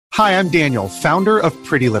Hi, I'm Daniel, founder of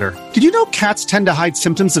Pretty Litter. Did you know cats tend to hide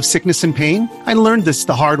symptoms of sickness and pain? I learned this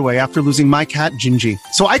the hard way after losing my cat, Gingy.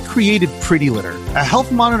 So I created Pretty Litter, a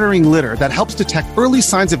health monitoring litter that helps detect early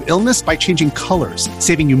signs of illness by changing colors,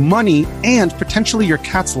 saving you money and potentially your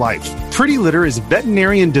cat's life. Pretty Litter is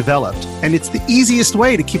veterinarian developed, and it's the easiest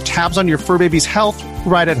way to keep tabs on your fur baby's health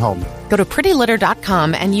right at home. Go to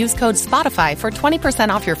prettylitter.com and use code SPOTIFY for 20%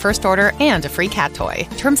 off your first order and a free cat toy.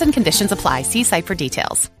 Terms and conditions apply. See site for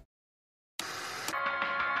details.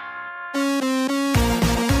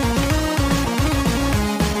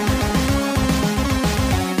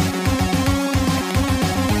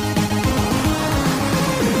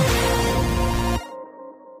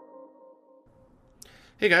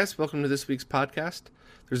 Hey guys, welcome to this week's podcast.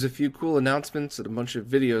 There's a few cool announcements and a bunch of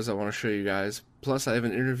videos I want to show you guys, plus I have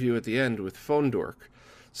an interview at the end with Phonedork.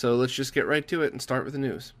 So let's just get right to it and start with the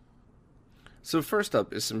news. So first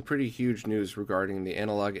up is some pretty huge news regarding the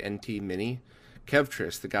Analog NT Mini.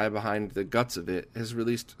 Kevtris, the guy behind the guts of it, has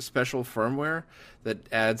released special firmware that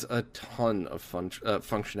adds a ton of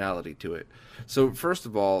functionality to it. So first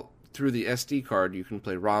of all, through the SD card you can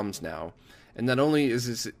play ROMs now, and not only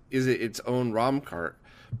is it its own ROM cart,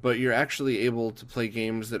 but you're actually able to play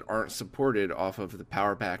games that aren't supported off of the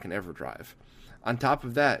Power Pack and EverDrive. On top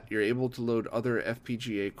of that, you're able to load other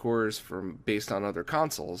FPGA cores based on other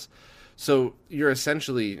consoles, so you're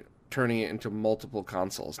essentially turning it into multiple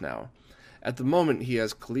consoles now. At the moment, he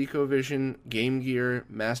has ColecoVision, Game Gear,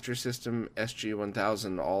 Master System,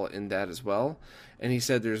 SG-1000 all in that as well, and he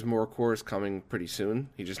said there's more cores coming pretty soon.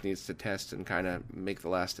 He just needs to test and kind of make the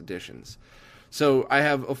last additions. So I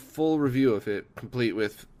have a full review of it, complete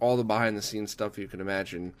with all the behind-the-scenes stuff you can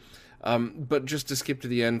imagine. But just to skip to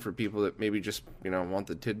the end for people that maybe just want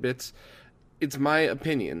the tidbits, it's my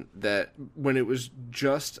opinion that when it was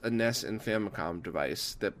just a NES and Famicom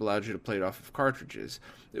device that allowed you to play it off of cartridges,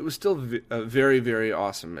 it was still very, very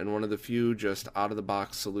awesome and one of the few just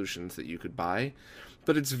out-of-the-box solutions that you could buy.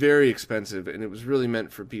 But it's very expensive, and it was really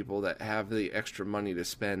meant for people that have the extra money to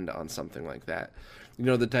spend on something like that. You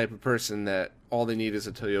know, the type of person that all they need is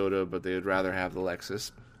a Toyota, but they would rather have the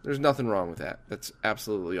Lexus. There's nothing wrong with that. That's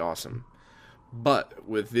absolutely awesome. But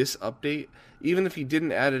with this update, even if he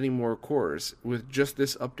didn't add any more cores, with just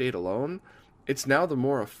this update alone, it's now the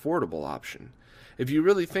more affordable option. If you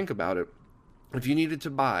really think about it, if you needed to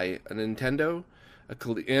buy a Nintendo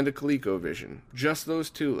and a ColecoVision, just those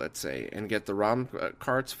two, let's say, and get the ROM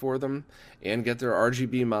carts for them, and get their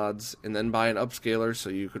RGB mods, and then buy an upscaler so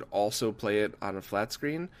you could also play it on a flat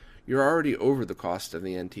screen, you're already over the cost of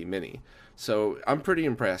the NT Mini. So I'm pretty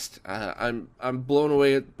impressed. I'm blown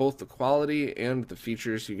away at both the quality and the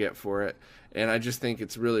features you get for it, and I just think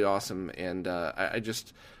it's really awesome, and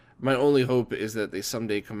my only hope is that they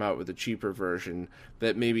someday come out with a cheaper version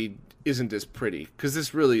that maybe isn't as pretty, because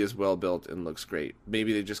this really is well built and looks great.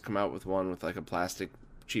 Maybe they just come out with one with like a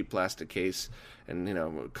cheap plastic case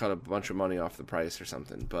and cut a bunch of money off the price or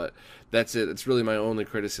something, but that's it. It's really my only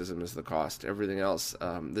criticism is the cost. Everything else,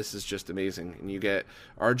 this is just amazing, and you get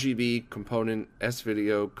RGB, component,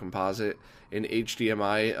 S-Video, composite, and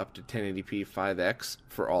HDMI up to 1080p 5X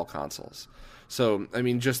for all consoles. So, I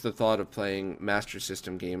mean, just the thought of playing Master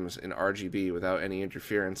System games in RGB without any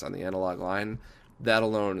interference on the analog line, that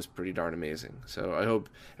alone is pretty darn amazing. So I hope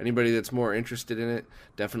anybody that's more interested in it,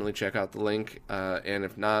 definitely check out the link. And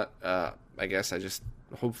if not, I guess I just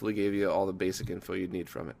hopefully gave you all the basic info you'd need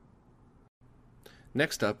from it.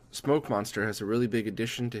 Next up, Smoke Monster has a really big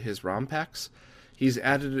addition to his ROM packs. He's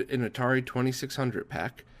added an Atari 2600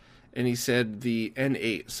 pack, and he said the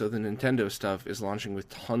N8, so the Nintendo stuff, is launching with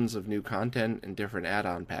tons of new content and different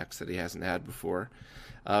add-on packs that he hasn't had before.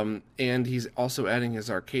 And he's also adding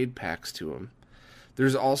his arcade packs to them.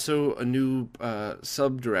 There's also a new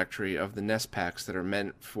subdirectory of the NES packs that are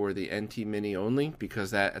meant for the NT Mini only,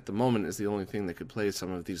 because that, at the moment, is the only thing that could play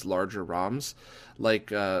some of these larger ROMs,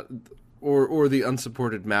 like or the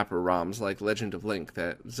unsupported mapper ROMs, like Legend of Link,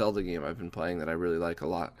 that Zelda game I've been playing that I really like a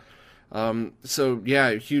lot. So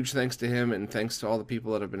yeah, huge thanks to him, and thanks to all the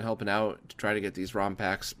people that have been helping out to try to get these ROM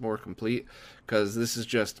packs more complete, because this is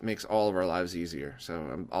just makes all of our lives easier.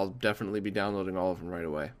 So I'll definitely be downloading all of them right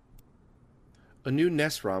away. A new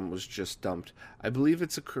NES ROM was just dumped. I believe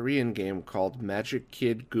it's a Korean game called Magic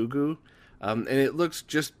Kid Goo Goo, and it looks,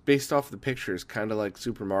 just based off the pictures, kind of like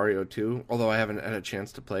Super Mario 2, although I haven't had a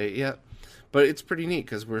chance to play it yet. But it's pretty neat,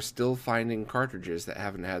 because we're still finding cartridges that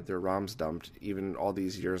haven't had their ROMs dumped, even all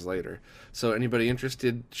these years later. So anybody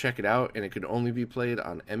interested, check it out, and it could only be played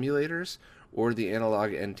on emulators or the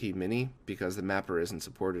Analog NT Mini, because the mapper isn't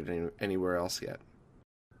supported anywhere else yet.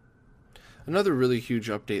 Another really huge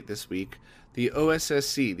update this week, The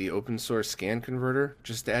OSSC, the open source scan converter,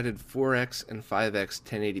 just added 4x and 5x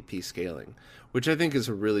 1080p scaling, which I think is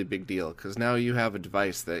a really big deal, because now you have a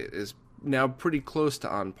device that is now pretty close to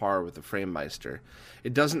on par with the FrameMeister.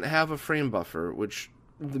 It doesn't have a frame buffer, which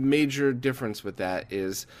the major difference with that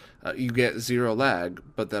is you get zero lag,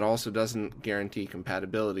 but that also doesn't guarantee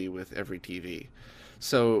compatibility with every TV.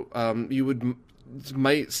 So you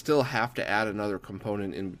might still have to add another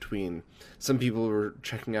component in between. Some people were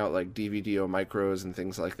checking out like DVDO micros and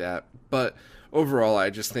things like that, but overall I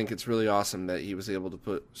just think it's really awesome that he was able to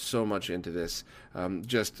put so much into this.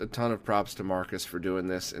 Just a ton of props to Marcus for doing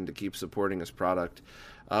this and to keep supporting his product.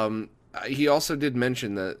 He also did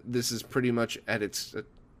mention that this is pretty much at its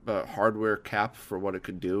hardware cap for what it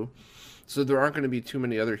could do. So there aren't going to be too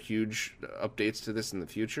many other huge updates to this in the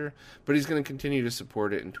future, but he's going to continue to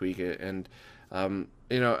support it and tweak it. And,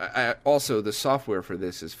 also the software for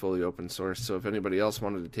this is fully open source, so if anybody else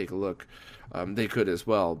wanted to take a look, they could as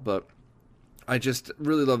well. But I just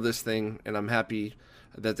really love this thing, and I'm happy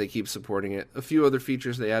that they keep supporting it. A few other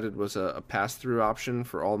features they added was a pass-through option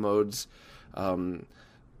for all modes,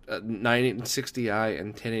 960i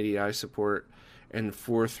and 1080i support, and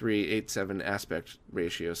 4:3:8:7 aspect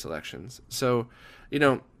ratio selections. So,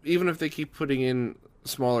 even if they keep putting in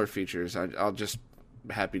smaller features, I'll just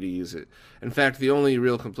be happy to use it. In fact, the only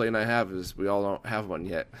real complaint I have is we all don't have one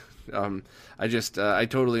yet. I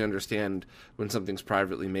totally understand when something's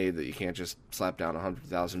privately made that you can't just slap down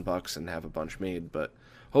 $100,000 and have a bunch made, but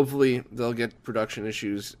hopefully they'll get production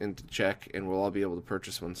issues into check and we'll all be able to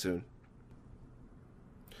purchase one soon.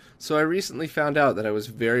 So I recently found out that I was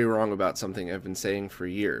very wrong about something I've been saying for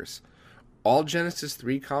years. All Genesis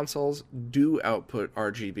 3 consoles do output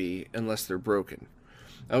RGB unless they're broken.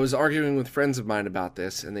 I was arguing with friends of mine about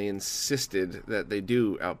this, and they insisted that they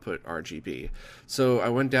do output RGB. So I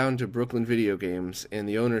went down to Brooklyn Video Games, and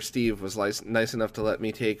the owner, Steve, was nice enough to let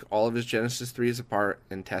me take all of his Genesis 3s apart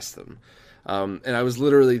and test them. And I was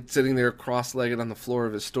literally sitting there cross-legged on the floor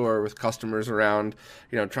of his store with customers around,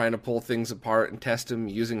 trying to pull things apart and test them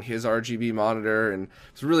using his RGB monitor. And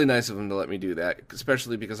it's really nice of him to let me do that,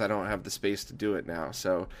 especially because I don't have the space to do it now.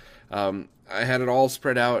 So I had it all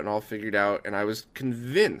spread out and all figured out, and I was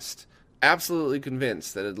convinced, absolutely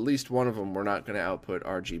convinced, that at least one of them were not going to output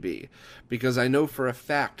RGB, because I know for a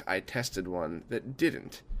fact I tested one that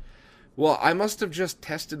didn't. Well, I must have just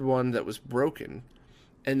tested one that was broken,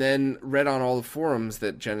 and then read on all the forums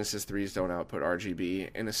that Genesis 3s don't output RGB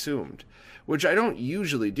and assumed, which I don't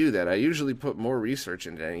usually do that. I usually put more research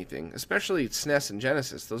into anything, especially SNES and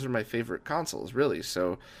Genesis. Those are my favorite consoles, really,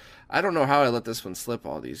 so I don't know how I let this one slip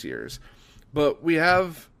all these years. But we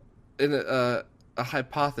have a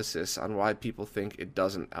hypothesis on why people think it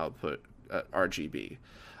doesn't output RGB.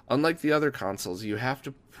 Unlike the other consoles, you have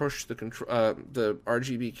to push the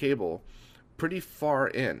RGB cable pretty far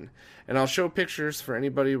in. And I'll show pictures for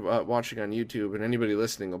anybody watching on YouTube, and anybody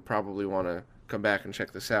listening will probably want to come back and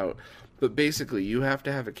check this out. But basically, you have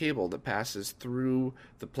to have a cable that passes through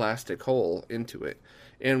the plastic hole into it.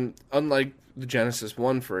 And unlike the Genesis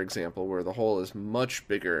 1, for example, where the hole is much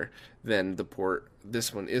bigger than the port,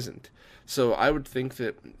 this one isn't. So I would think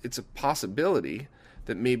that it's a possibility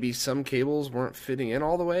that maybe some cables weren't fitting in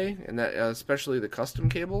all the way, and that especially the custom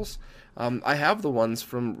cables. I have the ones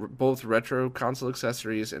from both Retro Console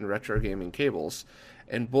Accessories and Retro Gaming Cables,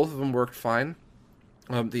 and both of them worked fine.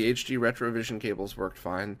 The HD Retrovision cables worked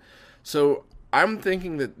fine. So I'm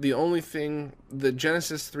thinking that the only thing, the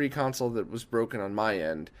Genesis 3 console that was broken on my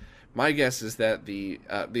end, my guess is that the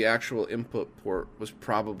actual input port was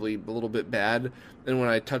probably a little bit bad, and when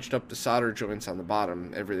I touched up the solder joints on the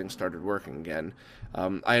bottom, everything started working again.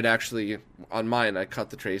 I had actually, on mine, I cut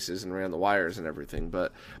the traces and ran the wires and everything,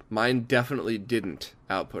 but mine definitely didn't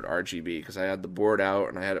output RGB because I had the board out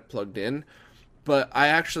and I had it plugged in. But I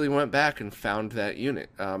actually went back and found that unit.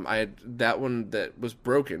 I had that one that was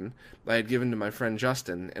broken. I had given to my friend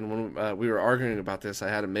Justin, and when we were arguing about this, I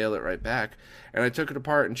had to mail it right back. And I took it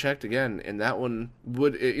apart and checked again, and that one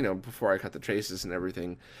would, before I cut the traces and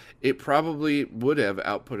everything, it probably would have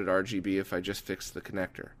outputted RGB if I just fixed the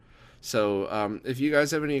connector. So if you guys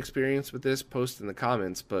have any experience with this, post in the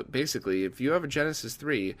comments. But basically, if you have a Genesis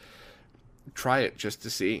 3, try it just to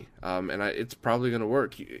see, it's probably going to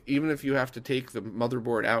work. Even if you have to take the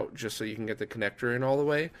motherboard out just so you can get the connector in all the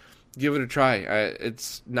way, give it a try.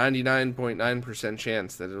 It's 99.9%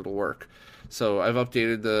 chance that it'll work. So I've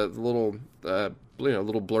updated the little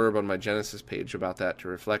little blurb on my Genesis page about that to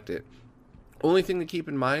reflect it. Only thing to keep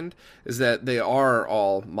in mind is that they are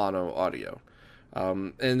all mono audio.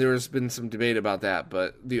 And there's been some debate about that,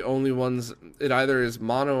 but the only ones, it either is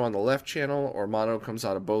mono on the left channel or mono comes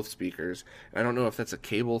out of both speakers. I don't know if that's a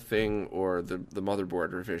cable thing or the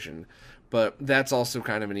motherboard revision, but that's also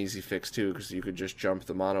kind of an easy fix too, because you could just jump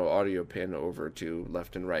the mono audio pin over to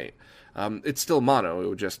left and right. It's still mono, it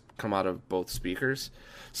would just come out of both speakers.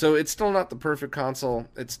 So it's still not the perfect console.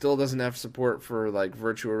 It still doesn't have support for like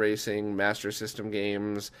Virtua Racing, Master System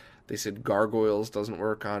games. They said Gargoyles doesn't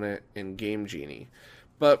work on it, and Game Genie.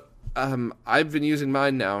 But I've been using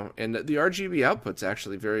mine now, and the RGB output's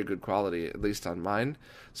actually very good quality, at least on mine.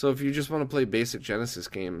 So if you just want to play basic Genesis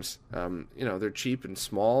games, they're cheap and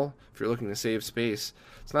small. If you're looking to save space,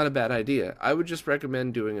 it's not a bad idea. I would just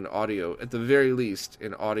recommend doing an audio, at the very least,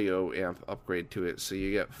 an audio amp upgrade to it so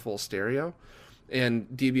you get full stereo. And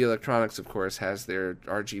DB Electronics, of course, has their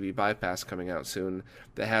RGB bypass coming out soon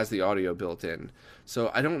that has the audio built in.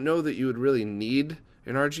 So I don't know that you would really need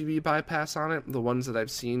an RGB bypass on it. The ones that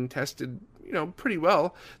I've seen tested, pretty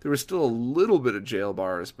well. There was still a little bit of jail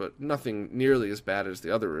bars, but nothing nearly as bad as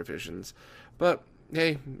the other revisions. But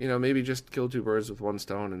hey, maybe just kill two birds with one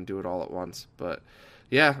stone and do it all at once. But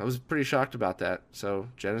yeah, I was pretty shocked about that. So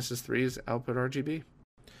Genesis 3's output RGB.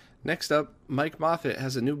 Next up, Mike Moffat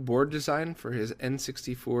has a new board design for his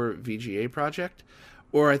N64 VGA project.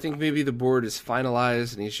 Or I think maybe the board is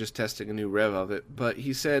finalized and he's just testing a new rev of it. But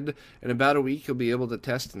he said in about a week he'll be able to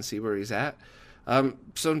test and see where he's at.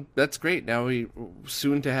 So that's great. Now we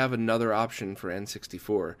soon to have another option for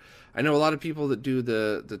N64. I know a lot of people that do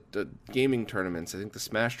the gaming tournaments. I think the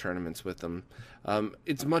Smash tournaments with them.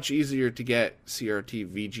 It's much easier to get CRT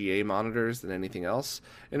VGA monitors than anything else,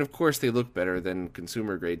 and of course they look better than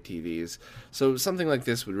consumer grade TVs. So something like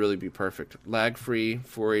this would really be perfect. Lag free,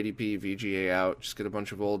 480p VGA out. Just get a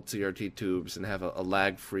bunch of old CRT tubes and have a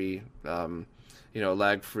lag free,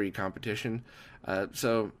 lag free competition.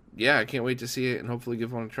 So yeah, I can't wait to see it and hopefully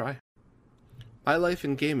give one a try. My Life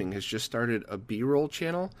in Gaming has just started a B-roll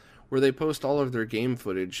channel where they post all of their game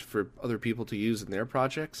footage for other people to use in their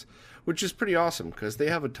projects, which is pretty awesome because they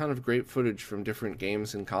have a ton of great footage from different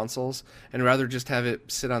games and consoles, and rather just have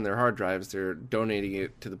it sit on their hard drives, they're donating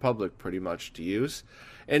it to the public pretty much to use.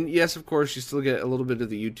 And yes, of course, you still get a little bit of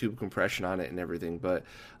the YouTube compression on it and everything, but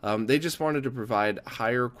they just wanted to provide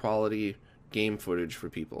higher quality game footage for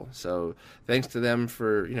people. So thanks to them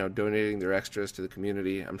for donating their extras to the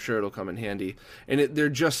community. I'm sure it'll come in handy. And they're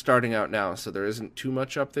just starting out now, so there isn't too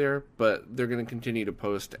much up there, but they're going to continue to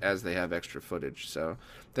post as they have extra footage. So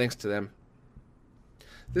thanks to them.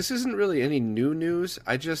 This isn't really any new news.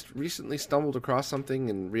 I just recently stumbled across something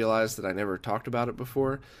and realized that I never talked about it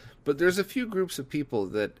before. But there's a few groups of people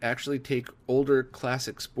that actually take older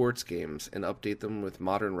classic sports games and update them with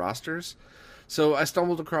modern rosters. So I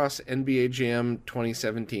stumbled across NBA Jam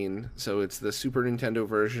 2017, so it's the Super Nintendo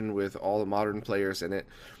version with all the modern players in it,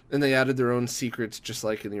 and they added their own secrets just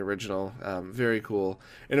like in the original. Very cool.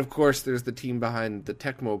 And of course there's the team behind the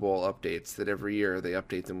Tecmo Bowl updates that every year they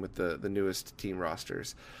update them with the newest team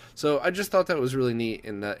rosters. So I just thought that was really neat,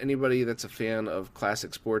 and anybody that's a fan of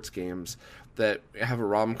classic sports games that have a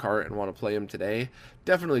ROM cart and want to play them today,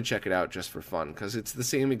 definitely check it out just for fun, because it's the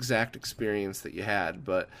same exact experience that you had,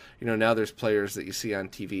 but now there's players that you see on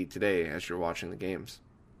TV today as you're watching the games.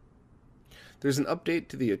 There's an update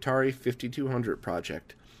to the Atari 5200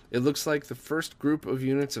 project. It looks like the first group of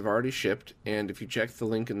units have already shipped, and if you check the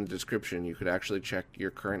link in the description, you could actually check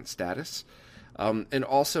your current status. And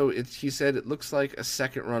also, he said it looks like a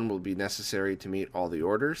second run will be necessary to meet all the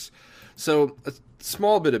orders. So, a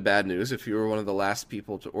small bit of bad news. If you were one of the last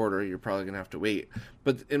people to order, you're probably going to have to wait.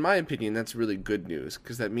 But in my opinion, that's really good news,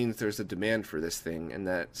 because that means there's a demand for this thing, and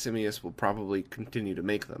that Simius will probably continue to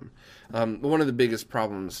make them. One of the biggest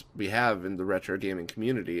problems we have in the retro gaming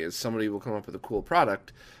community is somebody will come up with a cool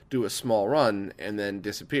product, do a small run, and then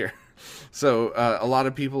disappear. So a lot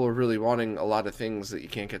of people are really wanting a lot of things that you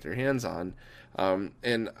can't get their hands on.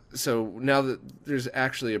 And so now that there's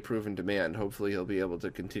actually a proven demand, hopefully he'll be able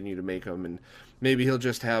to continue to make them, and maybe he'll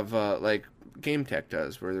just have like Game Tech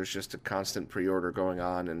does, where there's just a constant pre-order going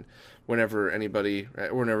on, and whenever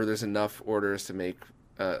there's enough orders to make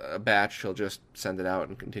a batch, he'll just send it out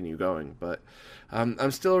and continue going. But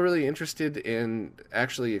I'm still really interested in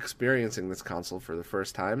actually experiencing this console for the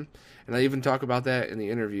first time, and I even talk about that in the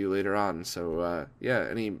interview later on. So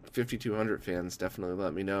any 5200 fans, definitely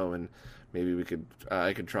let me know, and maybe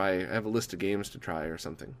I could try. I have a list of games to try or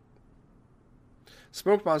something.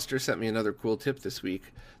 Smoke Monster sent me another cool tip this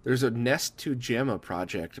week. There's a Nest to JAMA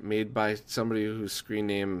project made by somebody whose screen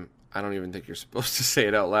name, I don't even think you're supposed to say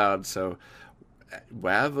it out loud, so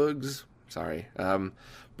Wavugs, sorry.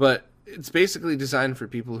 But it's basically designed for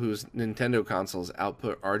people whose Nintendo consoles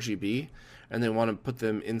output RGB and they want to put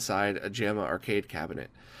them inside a JAMA arcade cabinet.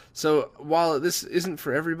 So while this isn't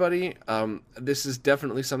for everybody, this is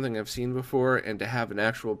definitely something I've seen before, and to have an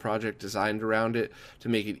actual project designed around it to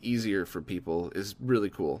make it easier for people is really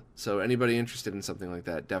cool. So anybody interested in something like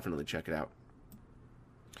that, definitely check it out.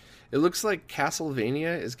 It looks like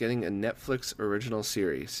Castlevania is getting a Netflix original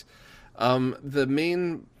series. The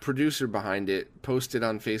main producer behind it posted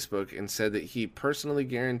on Facebook and said that he personally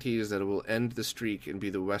guarantees that it will end the streak and be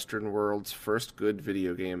the Western world's first good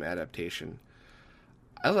video game adaptation.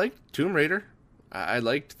 I liked Tomb Raider. I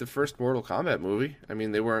liked the first Mortal Kombat movie. I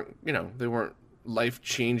mean, they weren't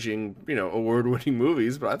life-changing, award-winning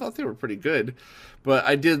movies, but I thought they were pretty good. But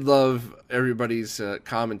I did love everybody's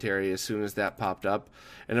commentary as soon as that popped up,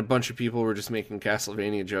 and a bunch of people were just making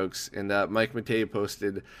Castlevania jokes. And Mike Matei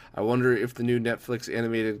posted, "I wonder if the new Netflix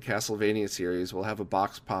animated Castlevania series will have a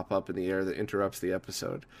box pop up in the air that interrupts the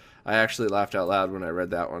episode." I actually laughed out loud when I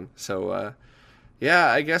read that one. So,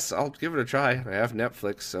 yeah, I guess I'll give it a try. I have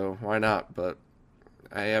Netflix, so why not? But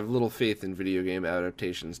I have little faith in video game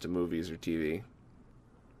adaptations to movies or TV.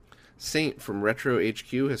 Saint from Retro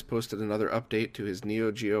HQ has posted another update to his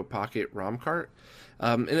Neo Geo Pocket ROM cart,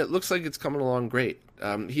 and it looks like it's coming along great.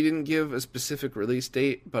 He didn't give a specific release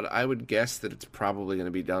date, but I would guess that it's probably going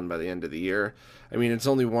to be done by the end of the year. I mean, it's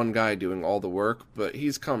only one guy doing all the work, but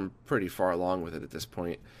he's come pretty far along with it at this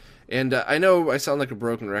point. And I know I sound like a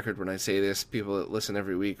broken record when I say this. People that listen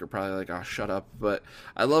every week are probably like, "Oh, shut up." But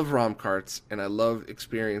I love ROM carts, and I love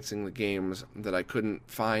experiencing the games that I couldn't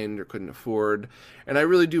find or couldn't afford. And I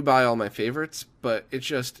really do buy all my favorites, but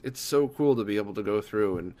it's so cool to be able to go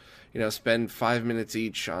through and, spend 5 minutes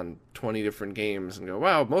each on 20 different games and go,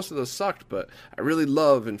 wow, most of those sucked, but I really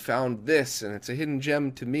love and found this, and it's a hidden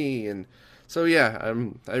gem to me. And so yeah,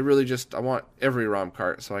 I want every ROM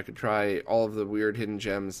cart so I could try all of the weird hidden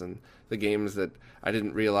gems and the games that I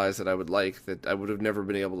didn't realize that I would like, that I would have never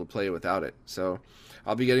been able to play without it. So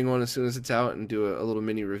I'll be getting one as soon as it's out and do a little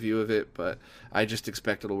mini review of it, but I just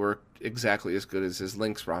expect it'll work exactly as good as his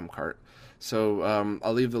Link's ROM cart. So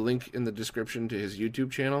I'll leave the link in the description to his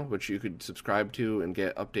YouTube channel, which you could subscribe to and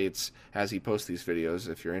get updates as he posts these videos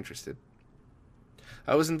if you're interested.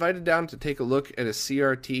 I was invited down to take a look at a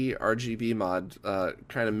CRT RGB mod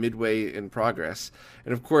kind of midway in progress,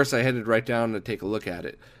 and of course I headed right down to take a look at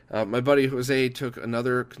it. My buddy Jose took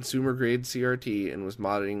another consumer-grade CRT and was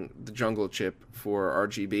modding the jungle chip for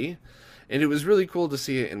RGB, and it was really cool to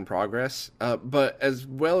see it in progress, but as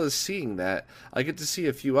well as seeing that, I get to see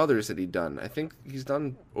a few others that he'd done. I think he's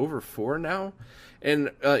done over 4 now.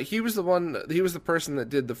 And he was the person that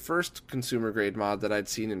did the first consumer grade mod that I'd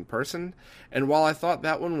seen in person. And while I thought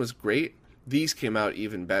that one was great, these came out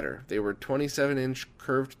even better. They were 27-inch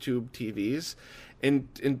curved tube TVs. And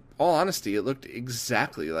in all honesty, it looked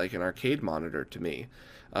exactly like an arcade monitor to me.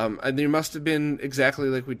 And they must have been exactly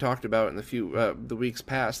like we talked about in the weeks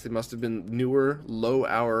past. They must have been newer,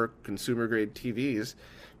 low-hour consumer grade TVs.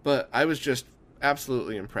 But I was just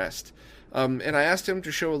absolutely impressed. And I asked him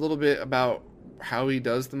to show a little bit about how he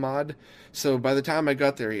does the mod. So by the time I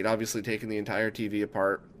got there, he'd obviously taken the entire TV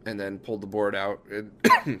apart and then pulled the board out. And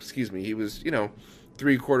excuse me, he was,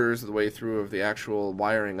 3/4 of the way through of the actual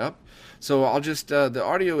wiring up. So I'll just, the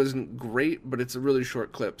audio isn't great, but it's a really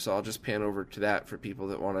short clip. So I'll just pan over to that for people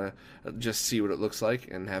that want to just see what it looks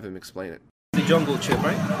like and have him explain it. The jungle chip,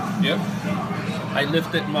 right? Yep. I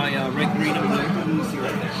lifted my red, green, and blue,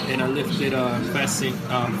 and I lifted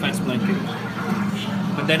fast blanket.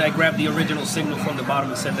 But then I grabbed the original signal from the bottom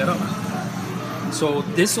and set that up. So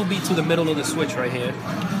this will be to the middle of the switch right here.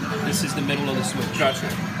 This is the middle of the switch. Gotcha.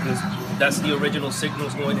 That's the original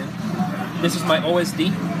signals going in. This is my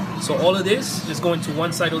OSD. So all of this is going to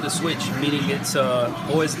one side of the switch, meaning it's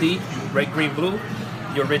OSD, red, green, blue,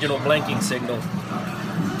 the original blanking signal.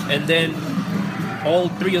 And then all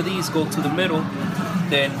 3 of these go to the middle.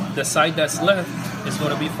 Then the side that's left is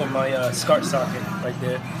going to be for my SCART socket right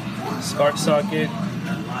there. SCART socket.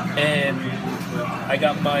 And I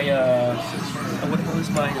got my, what is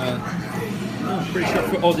my, I'm pretty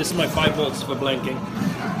sure, this is my 5 volts for blanking.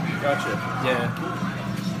 Gotcha.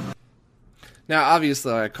 Yeah. Now,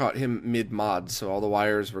 obviously, I caught him mid-mod, so all the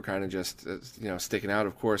wires were kind of just, sticking out,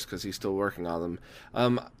 of course, because he's still working on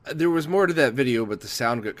them. There was more to that video, but the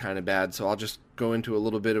sound got kind of bad, so I'll just go into a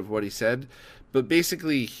little bit of what he said. But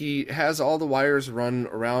basically, he has all the wires run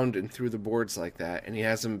around and through the boards like that, and he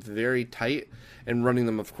has them very tight and running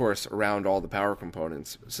them, of course, around all the power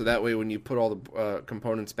components. So that way, when you put all the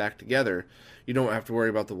components back together, you don't have to worry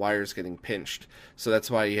about the wires getting pinched. So that's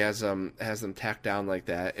why he has them tacked down like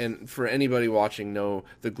that. And for anybody watching, no,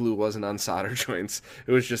 the glue wasn't on solder joints.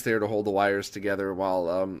 It was just there to hold the wires together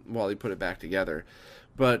while he put it back together.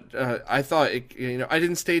 But I thought, I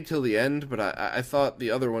didn't stay till the end, but I thought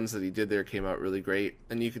the other ones that he did there came out really great.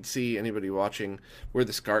 And you could see, anybody watching, where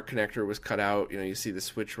the SCART connector was cut out. You see the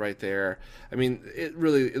switch right there. I mean, it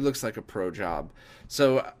looks like a pro job.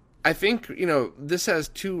 So I think, this has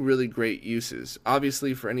two really great uses.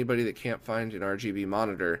 Obviously, for anybody that can't find an RGB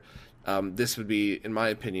monitor, this would be, in my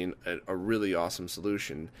opinion, a really awesome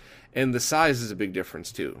solution. And the size is a big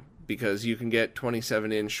difference, too, because you can get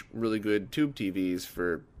 27-inch really good tube TVs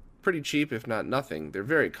for pretty cheap, if not nothing. They're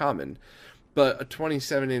very common. But a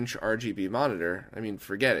 27-inch RGB monitor, I mean,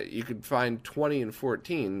 forget it. You could find 20 and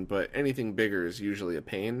 14, but anything bigger is usually a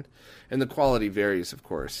pain. And the quality varies, of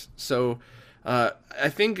course. So I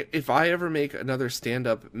think if I ever make another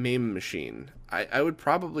stand-up MAME machine, I would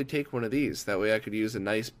probably take one of these. That way I could use a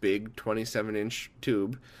nice big 27-inch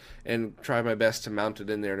tube and try my best to mount it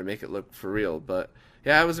in there to make it look for real. But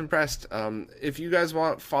yeah, I was impressed. If you guys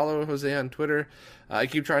want, follow Jose on Twitter. I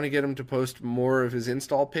keep trying to get him to post more of his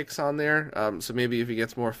install pics on there. So maybe if he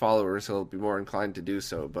gets more followers, he'll be more inclined to do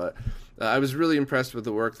so. But I was really impressed with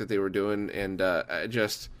the work that they were doing. And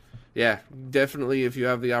yeah, definitely if you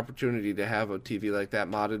have the opportunity to have a TV like that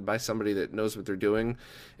modded by somebody that knows what they're doing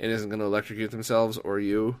and isn't going to electrocute themselves or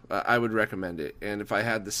you, I would recommend it. And if I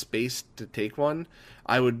had the space to take one,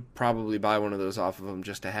 I would probably buy one of those off of them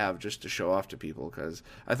just to show off to people, because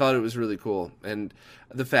I thought it was really cool. And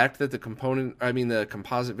the fact that the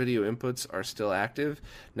composite video inputs are still active,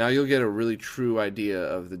 now you'll get a really true idea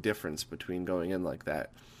of the difference between going in like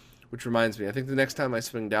that. Which reminds me, I think the next time I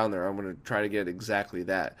swing down there, I'm going to try to get exactly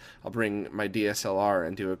that. I'll bring my DSLR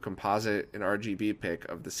and do a composite and RGB pic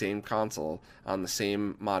of the same console on the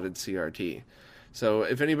same modded CRT. So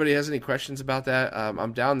if anybody has any questions about that,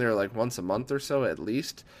 I'm down there like once a month or so at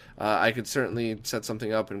least. I could certainly set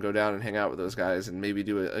something up and go down and hang out with those guys and maybe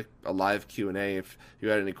do a live Q&A if you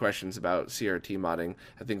had any questions about CRT modding.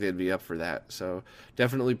 I think they'd be up for that. So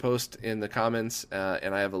definitely post in the comments,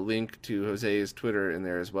 and I have a link to Jose's Twitter in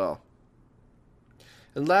there as well.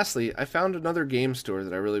 And lastly, I found another game store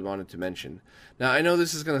that I really wanted to mention. Now, I know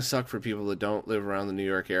this is going to suck for people that don't live around the New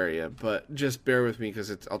York area, but just bear with me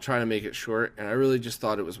because I'll try to make it short, and I really just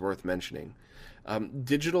thought it was worth mentioning.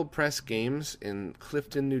 Digital Press Games in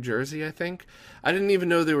Clifton, New Jersey, I think. I didn't even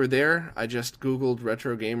know they were there. I just Googled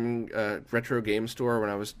retro game store when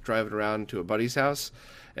I was driving around to a buddy's house,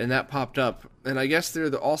 and that popped up. And I guess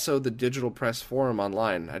they're also the Digital Press Forum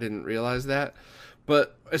online. I didn't realize that.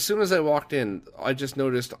 But as soon as I walked in, I just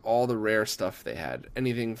noticed all the rare stuff they had.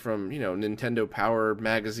 Anything from, Nintendo Power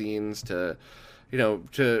magazines to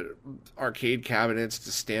arcade cabinets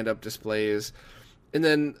to stand-up displays. And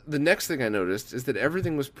then the next thing I noticed is that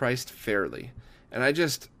everything was priced fairly. And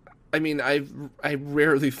I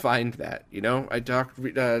rarely find that, I talked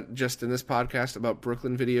just in this podcast about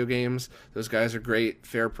Brooklyn Video Games. Those guys are great,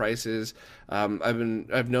 fair prices.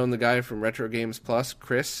 I've known the guy from Retro Games Plus,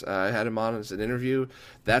 Chris. I had him on as an interview.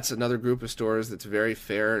 That's another group of stores that's very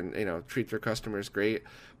fair and, treat their customers great.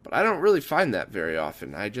 But I don't really find that very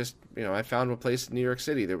often. I just, I found a place in New York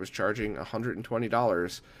City that was charging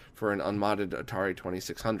 $120 for an unmodded Atari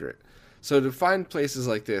 2600. So to find places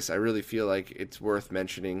like this, I really feel like it's worth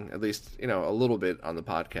mentioning, at least, a little bit on the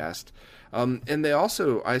podcast. And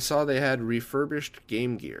I saw they had refurbished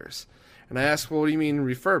Game Gears. And I asked, well, what do you mean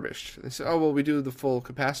refurbished? They said, oh, well, we do the full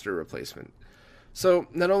capacitor replacement. So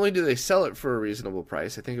not only do they sell it for a reasonable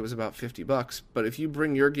price, I think it was about $50, but if you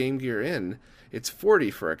bring your Game Gear in, it's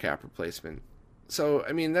 $40 for a cap replacement. So,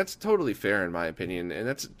 that's totally fair in my opinion, and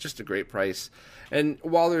that's just a great price. And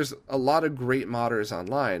while there's a lot of great modders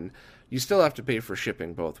online, you still have to pay for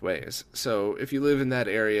shipping both ways. So if you live in that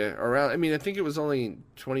area around, I think it was only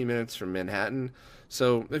 20 minutes from Manhattan.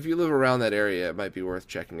 So if you live around that area, it might be worth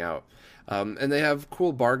checking out. And they have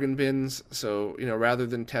cool bargain bins. So, rather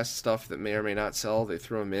than test stuff that may or may not sell, they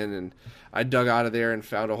throw them in. And I dug out of there and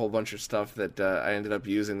found a whole bunch of stuff that I ended up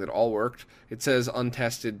using that all worked. It says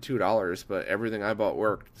untested $2, but everything I bought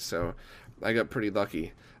worked. So I got pretty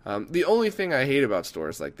lucky. The only thing I hate about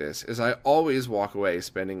stores like this is I always walk away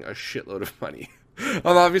spending a shitload of money.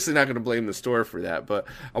 I'm obviously not going to blame the store for that, but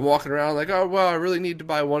I'm walking around like, oh, well, I really need to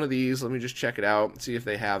buy one of these. Let me just check it out, see if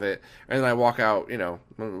they have it. And then I walk out,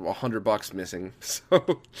 $100 missing.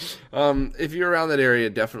 So if you're around that area,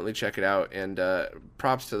 definitely check it out. And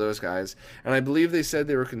props to those guys. And I believe they said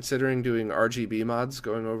they were considering doing RGB mods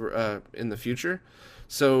going over in the future.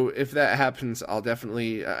 So if that happens, I'll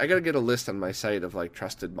definitely, I got to get a list on my site of like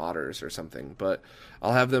trusted modders or something, but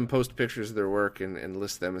I'll have them post pictures of their work and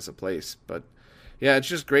list them as a place. But yeah, it's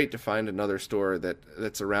just great to find another store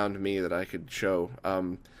that's around me that I could show.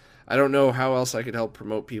 I don't know how else I could help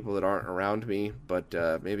promote people that aren't around me,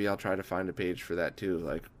 but maybe I'll try to find a page for that too,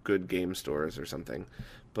 like good game stores or something.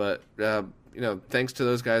 But, thanks to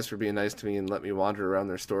those guys for being nice to me and let me wander around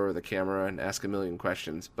their store with a camera and ask a million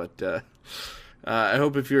questions. But I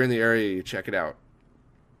hope if you're in the area, you check it out.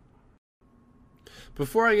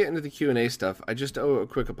 Before I get into the Q&A stuff, I just owe a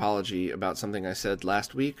quick apology about something I said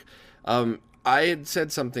last week. I had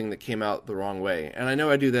said something that came out the wrong way, and I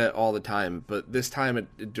know I do that all the time, but this time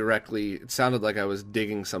it sounded like I was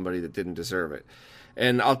digging somebody that didn't deserve it.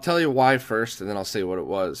 And I'll tell you why first, and then I'll say what it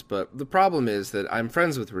was. But the problem is that I'm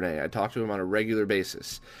friends with Renee. I talk to him on a regular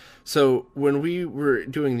basis. So when we were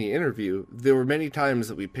doing the interview, there were many times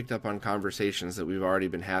that we picked up on conversations that we've already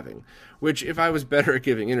been having, which if I was better at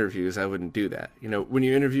giving interviews, I wouldn't do that. When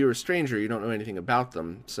you interview a stranger, you don't know anything about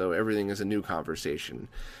them, so everything is a new conversation.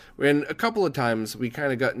 And a couple of times we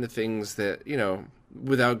kind of got into things that,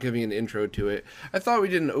 without giving an intro to it, I thought we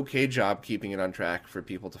did an okay job keeping it on track for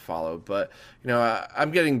people to follow. But,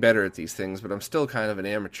 I'm getting better at these things, but I'm still kind of an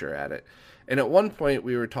amateur at it. And at one point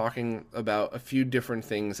we were talking about a few different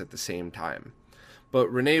things at the same time. But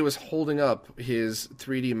Renee was holding up his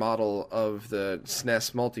 3D model of the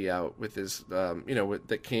SNES multi-out with his, that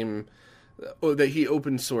he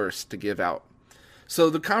open sourced to give out. So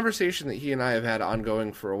the conversation that he and I have had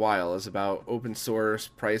ongoing for a while is about open source,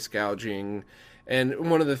 price gouging, and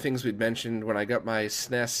one of the things we'd mentioned when I got my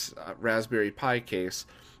SNES Raspberry Pi case,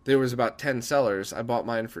 there was about 10 sellers. I bought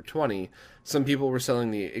mine for 20. Some people were selling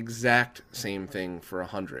the exact same thing for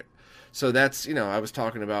 100. So that's, I was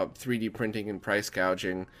talking about 3D printing and price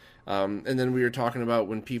gouging. And then we were talking about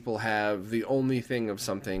when people have the only thing of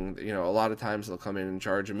something, a lot of times they'll come in and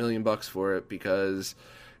charge $1 million for it because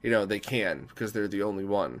they can, because they're the only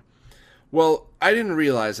one. Well, I didn't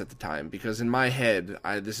realize at the time, because in my head,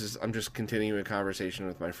 I'm just continuing a conversation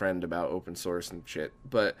with my friend about open source and shit,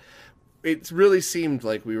 but it really seemed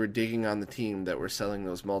like we were digging on the team that were selling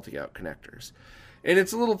those multi-out connectors. And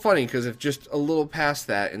it's a little funny, because if just a little past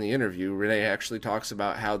that in the interview, Renee actually talks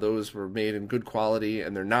about how those were made in good quality,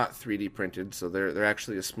 and they're not 3D printed, so they're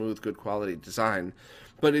actually a smooth, good quality design.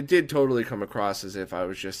 But it did totally come across as if I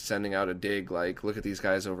was just sending out a dig, like, look at these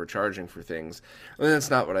guys overcharging for things. And that's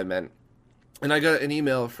not what I meant. And I got an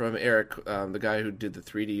email from Eric, the guy who did the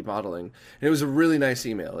 3D modeling. And it was a really nice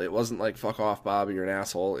email. It wasn't like, fuck off, Bob, you're an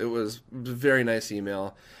asshole. It was a very nice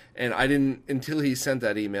email. And until he sent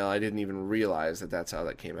that email, I didn't even realize that that's how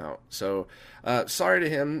that came out. So, sorry to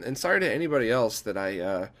him, and sorry to anybody else that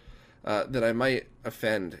I might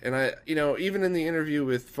offend. And even in the interview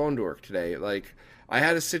with Phonedork today, like, I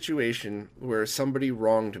had a situation where somebody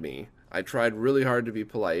wronged me. I tried really hard to be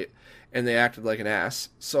polite, and they acted like an ass,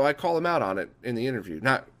 so I call them out on it in the interview.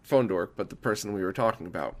 Not Phonedork, but the person we were talking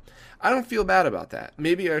about. I don't feel bad about that.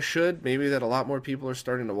 Maybe I should. Maybe that a lot more people are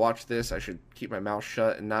starting to watch this. I should keep my mouth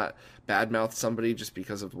shut and not badmouth somebody just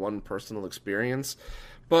because of one personal experience.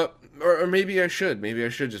 But, or maybe I should. Maybe I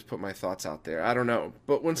should just put my thoughts out there. I don't know.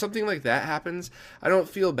 But when something like that happens, I don't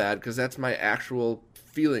feel bad because that's my actual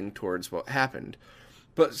feeling towards what happened.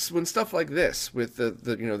 But when stuff like this, with the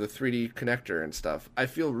 3D connector and stuff, I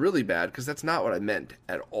feel really bad because that's not what I meant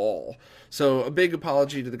at all. So a big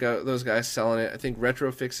apology to those guys selling it. I think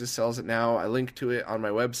RetroFixes sells it now. I linked to it on my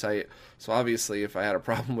website. So obviously, if I had a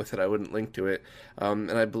problem with it, I wouldn't link to it.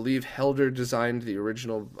 And I believe Helder designed the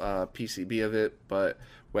original PCB of it, but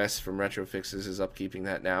Wes from RetroFixes is upkeeping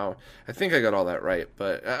that now. I think I got all that right,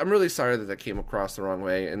 but I'm really sorry that came across the wrong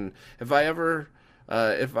way. And if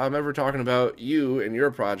I'm ever talking about you and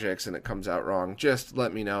your projects and it comes out wrong, just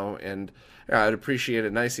let me know. And I'd appreciate a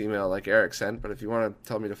nice email like Eric sent, but if you want to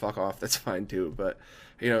tell me to fuck off, that's fine too. But,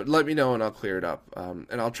 let me know and I'll clear it up.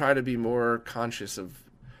 And I'll try to be more conscious of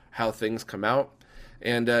how things come out.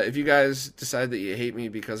 And if you guys decide that you hate me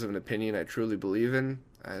because of an opinion I truly believe in,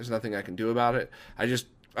 there's nothing I can do about it.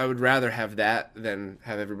 I would rather have that than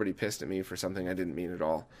have everybody pissed at me for something I didn't mean at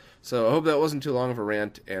all. So I hope that wasn't too long of a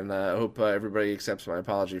rant, and I hope everybody accepts my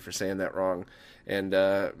apology for saying that wrong. And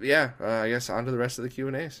I guess on to the rest of the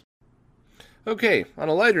Q&As. Okay, on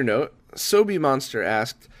a lighter note, Sobe Monster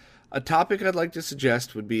asked, A topic I'd like to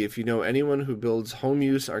suggest would be if you know anyone who builds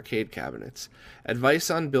home-use arcade cabinets. Advice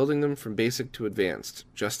on building them from basic to advanced.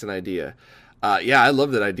 Just an idea. Yeah, I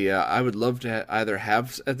love that idea. I would love to either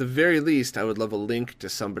have, at the very least, I would love a link to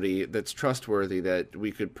somebody that's trustworthy that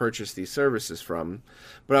we could purchase these services from.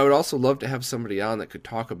 But I would also love to have somebody on that could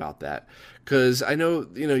talk about that. Because I know,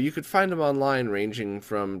 you could find them online ranging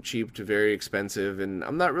from cheap to very expensive, and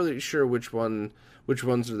I'm not really sure which ones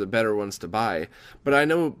are the better ones to buy. But I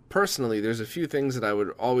know personally there's a few things that I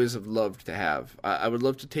would always have loved to have. I would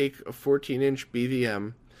love to take a 14-inch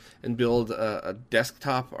BVM and build a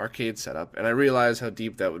desktop arcade setup. And I realize how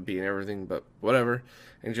deep that would be and everything, but whatever.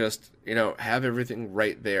 And just, have everything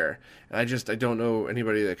right there. And I don't know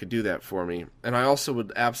anybody that could do that for me. And I also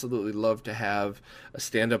would absolutely love to have a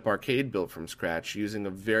stand-up arcade built from scratch using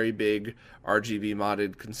a very big RGB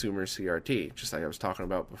modded consumer CRT, just like I was talking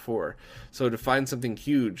about before. So to find something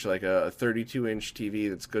huge, like a 32-inch TV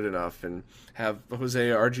that's good enough, and have Jose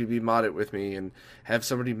RGB mod it with me, and have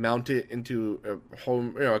somebody mount it into a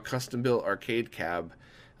home, a custom-built arcade cab,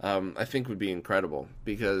 I think would be incredible,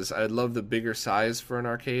 because I love the bigger size for an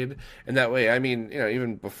arcade, and that way,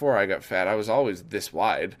 even before I got fat, I was always this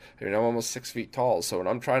wide. I'm almost 6 feet tall, so when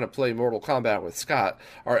I'm trying to play Mortal Kombat with Scott,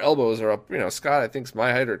 our elbows are up, Scott, I think's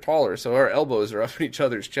my height or taller, so our elbows are up in each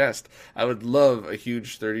other's chest. I would love a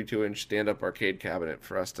huge 32-inch stand-up arcade cabinet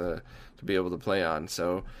for us to be able to play on,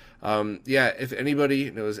 so... if anybody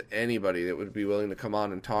knows anybody that would be willing to come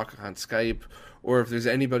on and talk on Skype, or if there's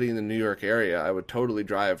anybody in the New York area, I would totally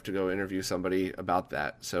drive to go interview somebody about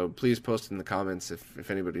that. So please post in the comments if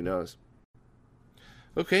anybody knows.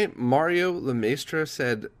 Okay, Mario Lemaistre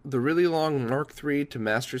said, the really long Mark III to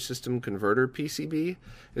Master System converter PCB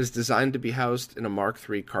is designed to be housed in a Mark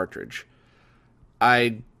III cartridge.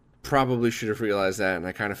 I probably should have realized that, and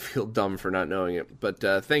I kind of feel dumb for not knowing it, but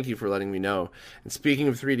thank you for letting me know. And speaking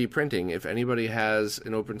of 3D printing, if anybody has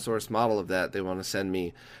an open source model of that they want to send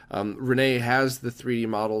me, Renee has the 3D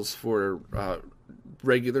models for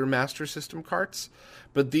regular Master System carts,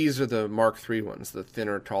 but these are the Mark III ones, the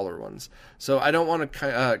thinner, taller ones. So I don't want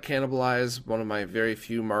to cannibalize one of my very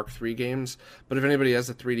few Mark III games, but if anybody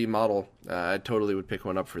has a 3D model, I totally would pick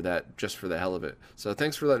one up for that, just for the hell of it. So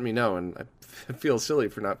thanks for letting me know, and I feel silly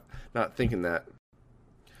for not thinking that.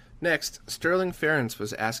 Next, Sterling Ference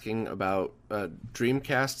was asking about a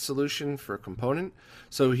Dreamcast solution for a component.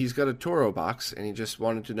 So he's got a Toro box, and he just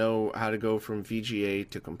wanted to know how to go from VGA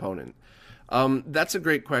to component. That's a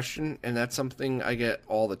great question, and that's something I get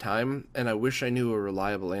all the time, and I wish I knew a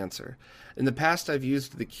reliable answer. In the past, I've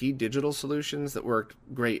used the Key Digital solutions that worked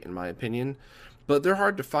great, in my opinion, but they're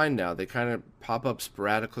hard to find now. They kind of pop up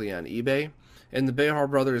sporadically on eBay, and the Behar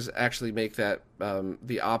brothers actually make that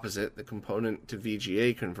the opposite, the component to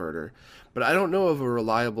VGA converter. But I don't know of a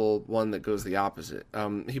reliable one that goes the opposite.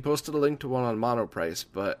 He posted a link to one on Monoprice,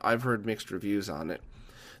 but I've heard mixed reviews on it.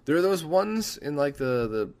 There are those ones in like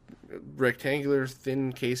the rectangular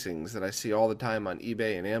thin casings that I see all the time on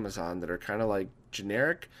eBay and Amazon that are kind of like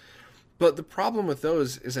generic. But the problem with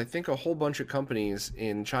those is I think a whole bunch of companies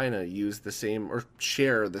in China use the same or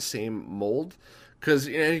share the same mold. Because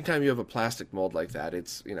anytime you have a plastic mold like that,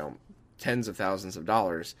 it's, tens of thousands of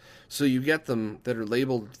dollars. So you get them that are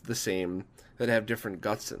labeled the same, that have different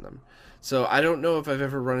guts in them. So I don't know if I've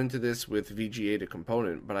ever run into this with VGA to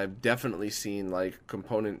component, but I've definitely seen like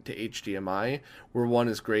component to HDMI where one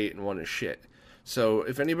is great and one is shit. So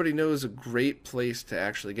if anybody knows a great place to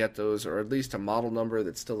actually get those, or at least a model number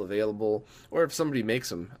that's still available, or if somebody makes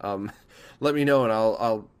them, let me know, and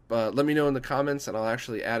I'll let me know in the comments, and I'll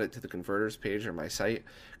actually add it to the converters page on my site,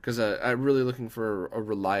 because I'm really looking for a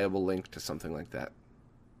reliable link to something like that.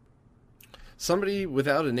 Somebody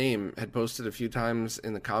without a name had posted a few times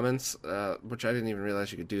in the comments, which I didn't even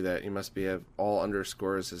realize you could do that. You must have all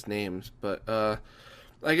underscores as names, but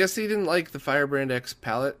I guess he didn't like the Firebrand X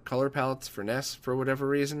color palettes for NES for whatever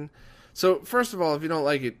reason. So first of all, if you don't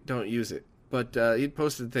like it, don't use it. But he'd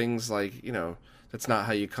posted things like, that's not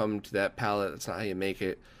how you come to that palette, that's not how you make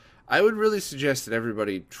it. I would really suggest that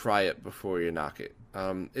everybody try it before you knock it.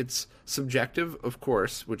 It's subjective, of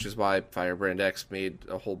course, which is why Firebrand X made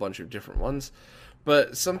a whole bunch of different ones.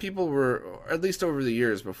 But some people were, at least over the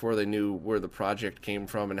years, before they knew where the project came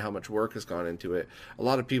from and how much work has gone into it, a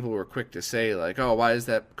lot of people were quick to say, like, oh, why is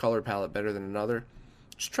that color palette better than another?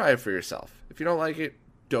 Just try it for yourself. If you don't like it,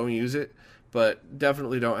 don't use it. But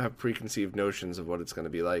definitely don't have preconceived notions of what it's going to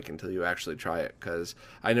be like until you actually try it, because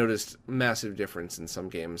I noticed massive difference in some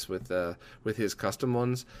games with his custom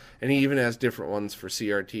ones, and he even has different ones for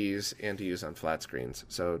CRTs and to use on flat screens.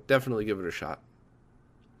 So definitely give it a shot.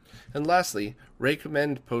 And lastly, Ray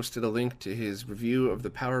Commend posted a link to his review of the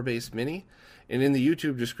Powerbase Mini, and in the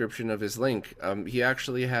YouTube description of his link, he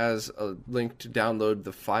actually has a link to download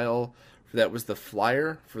the file that was the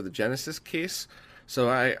flyer for the Genesis case. So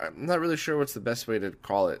I'm not really sure what's the best way to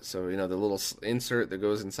call it. So, the little insert that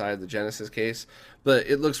goes inside the Genesis case, but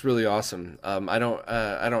it looks really awesome. I don't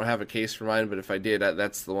have a case for mine, but if I did,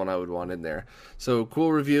 that's the one I would want in there. So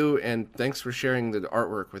cool review, and thanks for sharing the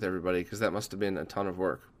artwork with everybody, because that must have been a ton of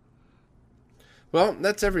work. Well,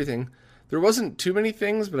 that's everything. There wasn't too many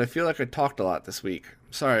things, but I feel like I talked a lot this week.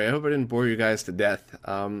 Sorry, I hope I didn't bore you guys to death.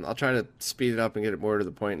 I'll try to speed it up and get it more to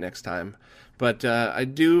the point next time. But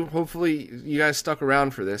hopefully you guys stuck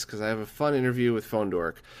around for this, because I have a fun interview with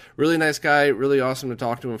Phonedork. Really nice guy, really awesome to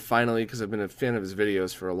talk to him finally, because I've been a fan of his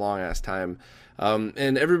videos for a long-ass time.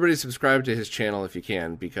 And everybody subscribe to his channel if you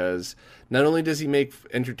can, because not only does he make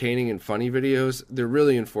entertaining and funny videos, they're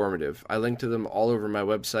really informative. I link to them all over my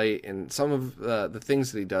website, and some of the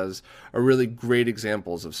things that he does are really great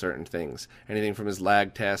examples of certain things. Anything from his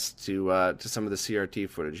lag tests to some of the CRT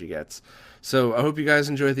footage he gets. So I hope you guys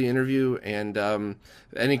enjoyed the interview, and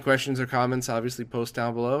any questions or comments, obviously post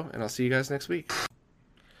down below, and I'll see you guys next week.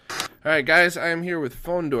 All right, guys, I am here with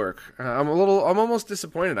Phonedork. I'm almost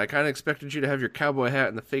disappointed. I kind of expected you to have your cowboy hat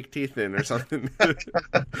and the fake teeth in or something.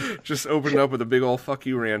 Just open up with a big old fuck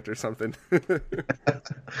you rant or something.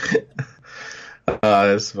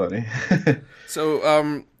 That's funny. So,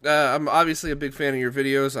 I'm obviously a big fan of your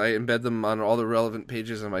videos. I embed them on all the relevant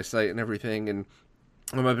pages on my site and everything, and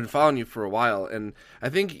I've been following you for a while, and I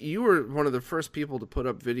think you were one of the first people to put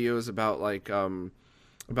up videos about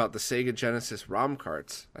about the Sega Genesis ROM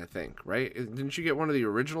carts, I think, right? Didn't you get one of the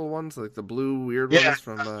original ones, like the blue weird ones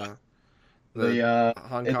from the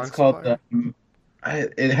Hong Kong it's called supplier?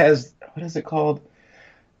 it has, what is it called?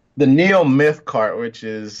 The Neo Myth cart, which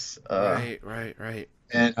is Right.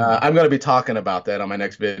 And I'm going to be talking about that on my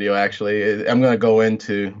next video. Actually, I'm going to go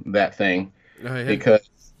into that thing because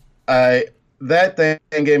that thing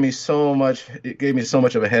gave me so much. It gave me so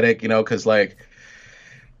much of a headache, because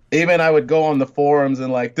even I would go on the forums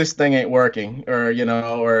and this thing ain't working,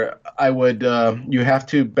 or I would you have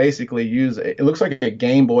to basically use it looks like a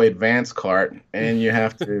Game Boy Advance cart, and you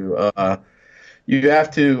have to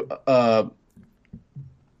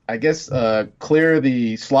I guess clear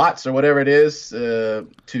the slots or whatever it is to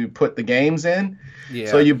put the games in. Yeah.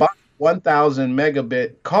 So you buy 1,000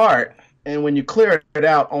 megabit cart, and when you clear it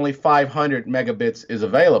out, only 500 megabits is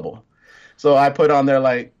available. So I put on there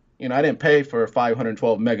I didn't pay for a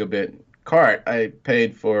 512 megabit cart. I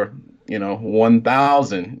paid for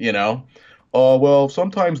 1,000. Oh well,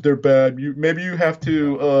 sometimes they're bad. Maybe you have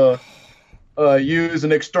to use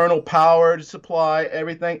an external power to supply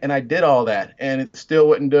everything, and I did all that, and it still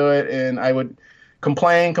wouldn't do it. And I would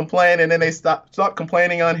complain, and then they stop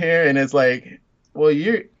complaining on here, and it's well,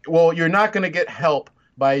 you're not going to get help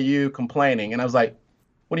by you complaining. And I was like,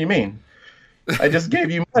 what do you mean? I just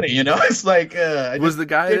gave you money, It's was the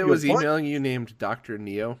guy that was emailing you named Dr.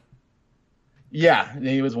 Neo? Yeah,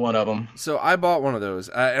 he was one of them. So I bought one of those,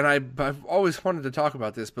 and I've always wanted to talk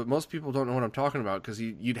about this, but most people don't know what I'm talking about, because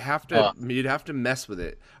you'd have to mess with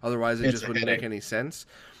it, otherwise it just wouldn't make any sense.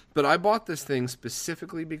 But I bought this thing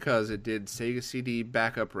specifically because it did Sega CD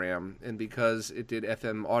backup RAM, and because it did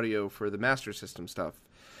FM audio for the Master System stuff.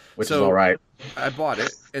 Which is all right. I bought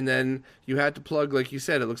it, and then you had to plug, like you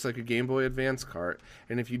said, it looks like a Game Boy Advance cart,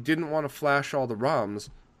 and if you didn't want to flash all the ROMs,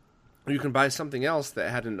 you can buy something else that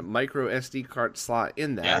had a micro SD card slot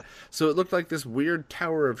in that. Yeah. So it looked like this weird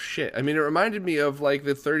tower of shit. I mean, it reminded me of the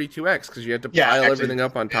 32X, because you had to pile everything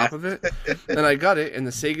up on top of it. And I got it, and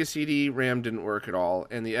the Sega CD RAM didn't work at all,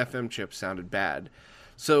 and the FM chip sounded bad.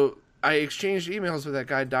 So I exchanged emails with that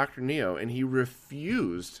guy, Dr. Neo, and he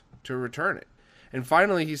refused to return it. And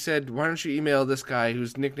finally he said, why don't you email this guy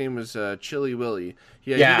whose nickname was Chili Willy?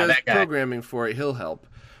 He does programming for it, he'll help.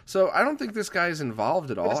 So I don't think this guy's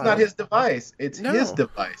involved at all. But it's not his device. It's his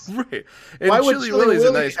device. Right. And Why Chili Willy's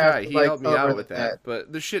a nice guy. He helped me out with that. that.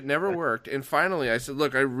 But the shit never worked. And finally I said,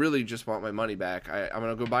 look, I really just want my money back. I'm going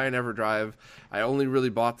to go buy an EverDrive. I only really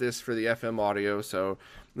bought this for the FM audio. So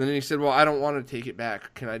and then he said, well, I don't want to take it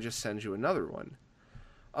back. Can I just send you another one?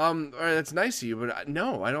 All right, that's nice of you, but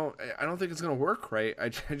no, I don't think it's going to work right. I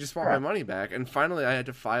just want my money back. And finally, I had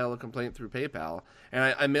to file a complaint through PayPal,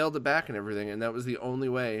 and I mailed it back and everything, and that was the only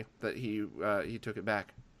way that he took it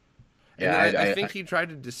back. Yeah, and I think he tried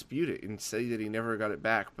to dispute it and say that he never got it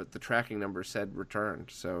back, but the tracking number said returned.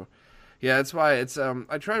 So Yeah, that's why it's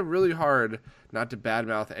I try really hard not to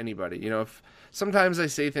badmouth anybody. You know, if sometimes I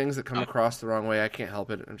say things that come across the wrong way, I can't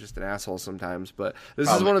help it. I'm just an asshole sometimes. But this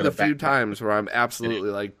is one of the few times where I'm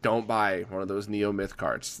absolutely like, don't buy one of those Neo Myth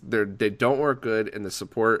carts. They don't work good, and the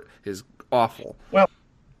support is awful. Well,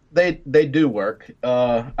 they do work.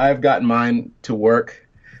 I've gotten mine to work,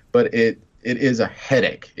 but it is a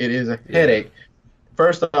headache. It is a headache.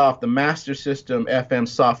 First off, the Master System FM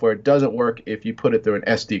software doesn't work if you put it through an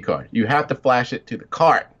SD card. You have to flash it to the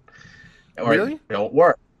cart, or Really? it don't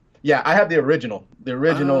work. Yeah, I have the original. The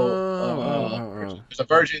original. There's a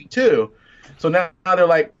version 2. So now they're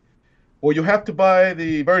like, well, you have to buy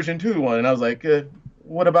the version 2 one. And I was like,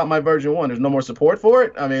 what about my version 1? There's no more support for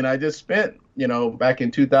it? I mean, I just spent, back in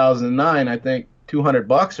 2009, I think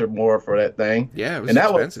 $200 or more for that thing. Yeah, it was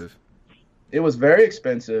expensive. It was very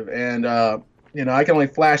expensive. And, I can only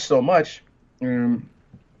flash so much.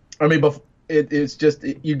 But it's just,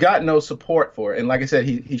 you got no support for it. And like I said,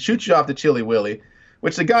 he shoots you off the Chili Willy,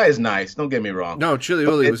 which the guy is nice. Don't get me wrong. No, Chili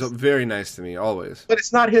Willy was very nice to me, always. But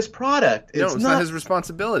it's not his product. It's not his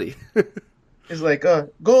responsibility. It's like,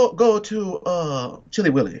 go to Chili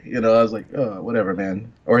Willy. I was like, whatever,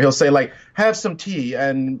 man. Or he'll say, like, have some tea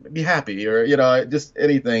and be happy. Or, just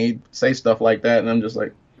anything. He'd say stuff like that. And I'm just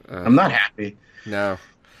like, I'm not happy. No.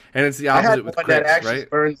 And it's the opposite with one critics, that actually right?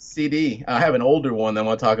 burns CD. I have an older one that I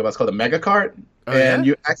want to talk about. It's called the Mega Cart. Oh, and yeah?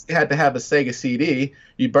 you actually had to have the Sega CD.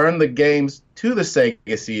 You burn the games to the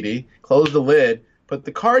Sega CD, close the lid, put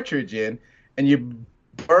the cartridge in, and you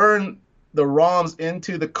burn the ROMs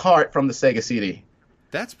into the cart from the Sega CD.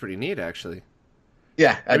 That's pretty neat, actually.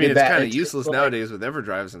 Yeah, I mean, did it's that. kind of useless nowadays with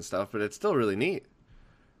EverDrives and stuff, but it's still really neat.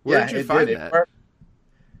 Where did you find that?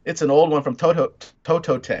 It's an old one from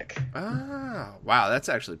Tototech. Ah, wow, that's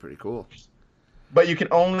actually pretty cool. But you can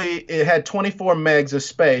it had 24 megs of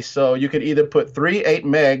space, so you could either put 3 8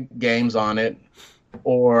 meg games on it,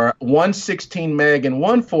 or one 16 meg and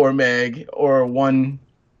one 4 meg, or one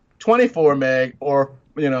 24 meg, or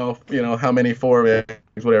how many 4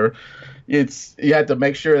 megs, whatever. You have to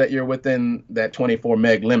make sure that you're within that 24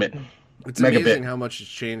 meg limit. It's amazing how much has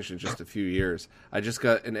changed in just a few years. I just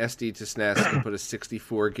got an SD to SNES and put a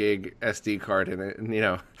 64 gig SD card in it,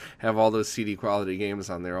 and have all those CD quality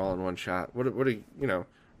games on there all in one shot. What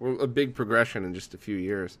a big progression in just a few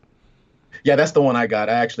years. Yeah, that's the one I got.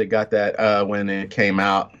 I actually got that when it came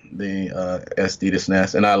out, the SD to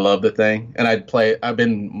SNES, and I love the thing. And I've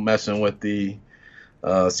been messing with the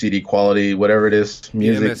CD quality, whatever it is,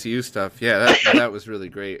 music. The MSU stuff. Yeah, that was really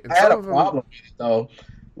great. And I had a problem with it, though.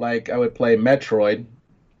 Like, I would play Metroid,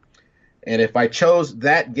 and if I chose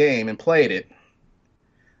that game and played it,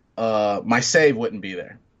 my save wouldn't be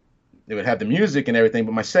there. It would have the music and everything,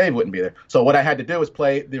 but my save wouldn't be there. So what I had to do was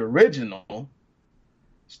play the original,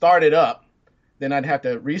 start it up, then I'd have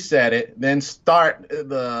to reset it, then start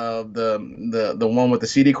the one with the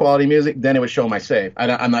CD quality music, then it would show my save.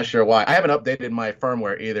 I'm not sure why. I haven't updated my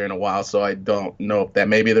firmware either in a while, so I don't know if that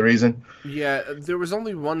may be the reason. Yeah, there was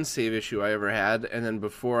only one save issue I ever had, and then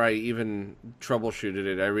before I even troubleshooted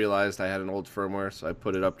it, I realized I had an old firmware, so I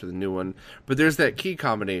put it up to the new one. But there's that key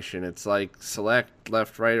combination. It's like select,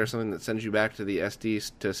 left, right, or something that sends you back to the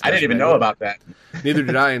SD to SNES. I didn't even know about that. Neither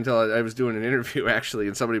did I until I was doing an interview, actually,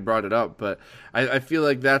 and somebody brought it up. But I feel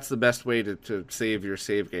like that's the best way to save your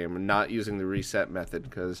save game, and not using the reset method,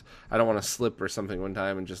 because I don't want to slip or something one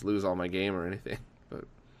time and just lose all my game or anything. But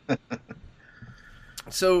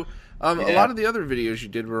so a lot of the other videos you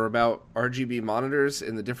did were about RGB monitors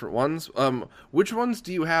and the different ones. Which ones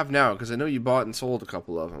do you have now? Because I know you bought and sold a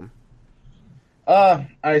couple of them.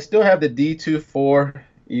 I still have the D24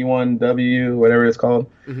 E1W, whatever it's called,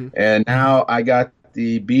 and now I got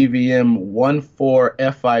the BVM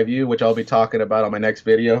 14F5U, which I'll be talking about on my next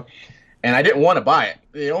video. And I didn't want to buy it.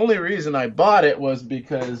 The only reason I bought it was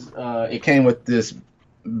because it came with this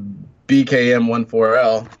BKM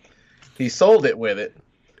 14L. He sold it with it.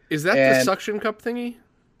 Is that the suction cup thingy?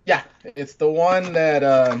 Yeah, it's the one that,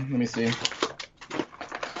 let me see.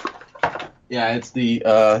 Yeah, it's the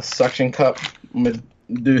suction cup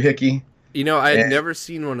doohickey. I had never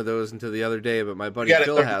seen one of those until the other day, but my buddy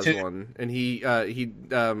Phil has one, and he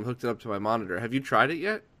hooked it up to my monitor. Have you tried it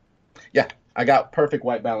yet? Yeah, I got perfect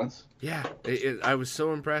white balance. Yeah, I was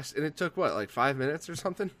so impressed, and it took, like 5 minutes or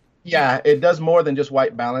something? Yeah, it does more than just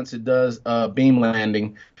white balance. It does beam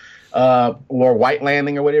landing, or white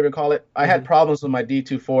landing, or whatever you call it. I had problems with my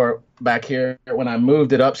D24 back here. When I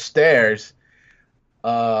moved it upstairs,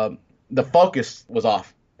 the focus was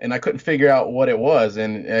off. And I couldn't figure out what it was,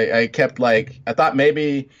 and I kept I thought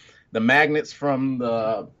maybe the magnets from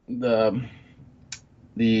the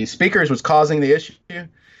speakers was causing the issue,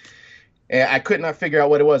 and I could not figure out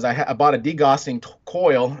what it was. I bought a degaussing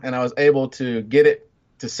coil, and I was able to get it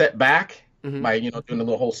to set back by doing the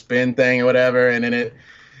little whole spin thing or whatever, and then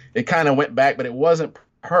it kind of went back, but it wasn't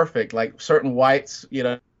perfect. Like certain whites,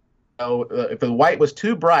 if the white was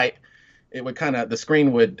too bright, it would the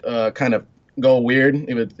screen would kind of go weird.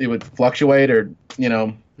 It would fluctuate, or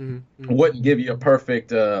wouldn't give you a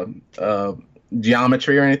perfect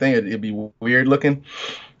geometry or anything. It'd be weird looking.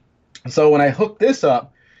 So when I hooked this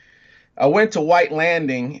up, I went to white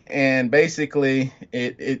landing, and basically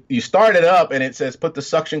you start it up and it says put the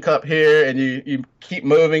suction cup here, and you keep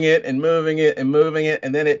moving it and moving it and moving it,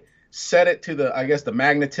 and then it set it to the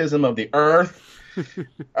magnetism of the earth.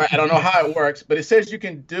 I don't know how it works, but it says you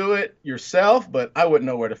can do it yourself, but I wouldn't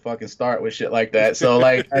know where to fucking start with shit like that. So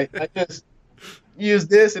like I just use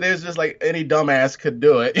this, and it's just like any dumbass could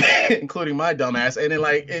do it, including my dumbass, and then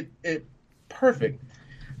like it perfect.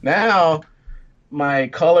 Now my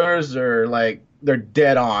colors are like they're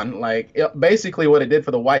dead on. Like basically what it did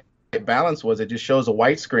for the white balance was it just shows a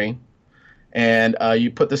white screen, and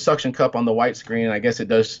you put the suction cup on the white screen, and I guess it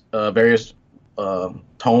does various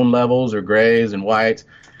tone levels or grays and whites,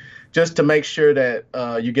 just to make sure that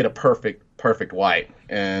you get a perfect white,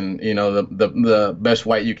 and the best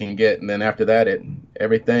white you can get. And then after that,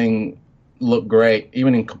 everything looked great,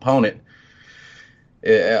 even in component.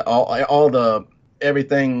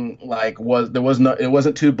 Everything like it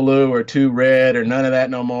wasn't too blue or too red or none of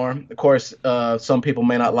that no more. Of course, some people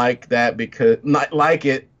may not like that, because not like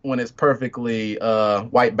it when it's perfectly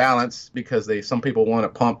white balance, because some people want to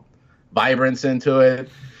pump vibrance into it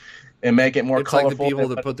and make it more colorful. It's like the people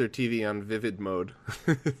that put their TV on vivid mode.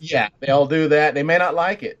 Yeah, they'll do that. They may not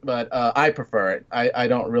like it, but I prefer it. I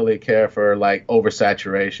don't really care for like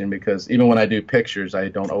oversaturation, because even when I do pictures, I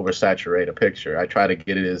don't oversaturate a picture. I try to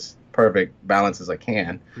get it as perfect balance as I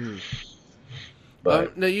can.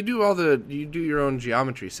 But now you do your own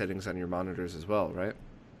geometry settings on your monitors as well, right?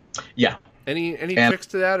 Yeah. Any tricks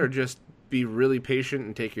to that, or just be really patient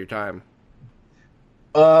and take your time?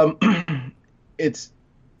 There's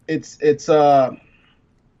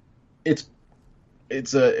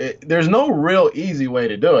no real easy way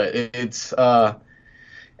to do it.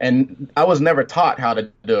 And I was never taught how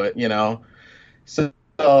to do it, So,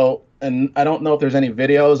 and I don't know if there's any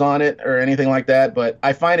videos on it or anything like that, but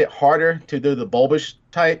I find it harder to do the bulbous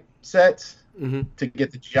type sets to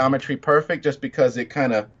get the geometry perfect, just because it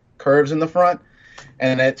kind of curves in the front,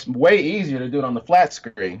 and it's way easier to do it on the flat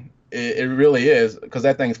screen. It really is, because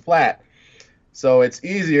that thing's flat. So it's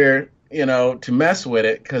easier, to mess with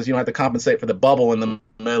it, because you don't have to compensate for the bubble in the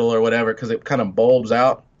middle or whatever, because it kind of bulbs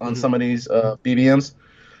out on some of these BBMs.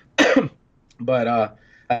 But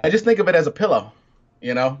I just think of it as a pillow.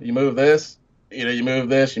 You move this, you move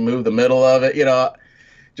this, you move the middle of it,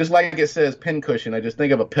 just like it says pin cushion. I just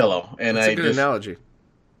think of a pillow. And that's a good analogy.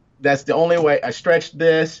 That's the only way. I stretch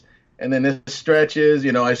this, and then this stretches,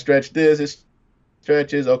 I stretch this, it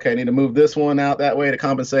stretches. Okay, I need to move this one out that way to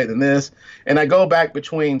compensate, and this. And I go back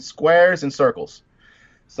between squares and circles.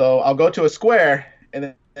 So I'll go to a square,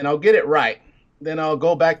 and I'll get it right. Then I'll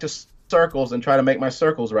go back to circles and try to make my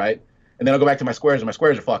circles right. And then I'll go back to my squares, and my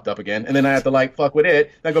squares are fucked up again. And then I have to fuck with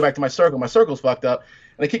it. Then I go back to my circle's fucked up.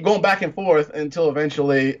 And I keep going back and forth until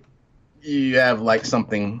eventually you have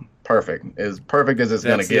something perfect as it's going to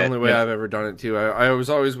get. That's the only way I've ever done it too. I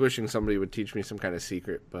was always wishing somebody would teach me some kind of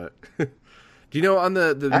secret, but do you know, on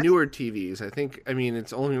the newer TVs,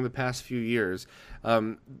 it's only in the past few years,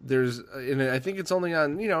 and I think it's only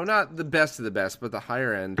on, not the best of the best, but the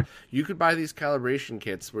higher end, you could buy these calibration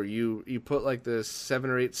kits where you put the 7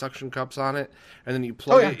 or 8 suction cups on it, and then you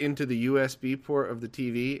plug it into the USB port of the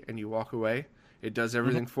TV, and you walk away. It does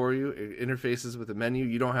everything for you. It interfaces with the menu.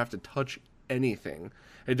 You don't have to touch anything.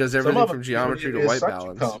 It does everything from geometry to white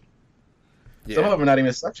balance. Yeah. Some of them are not even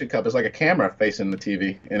a suction cup. It's like a camera facing the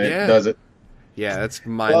TV, and it does it. Yeah, that's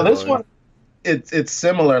mind-blowing. Well, this one, it's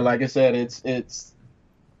similar. Like I said, it's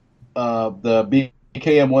the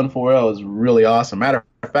BKM 140 is really awesome. Matter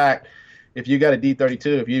of fact, if you got a D32,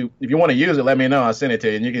 if you want to use it, let me know. I'll send it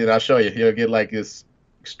to you, and I'll show you. You'll get this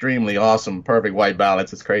extremely awesome, perfect white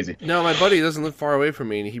balance. It's crazy. No, my buddy doesn't live far away from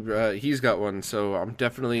me, and he's got one. So I'm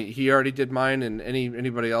definitely, he already did mine, and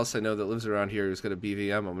anybody else I know that lives around here who's got a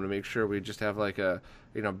BVM, I'm going to make sure we just have a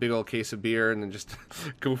big old case of beer, and then just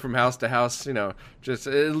go from house to house. Just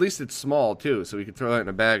at least it's small too, so we can throw that in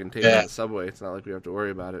a bag and take it on the subway. It's not like we have to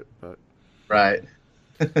worry about it, but right.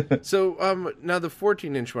 So now the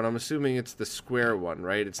 14-inch one, I'm assuming it's the square one,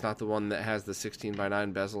 right? It's not the one that has the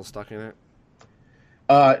 16:9 bezel stuck in it.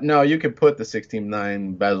 No, you could put the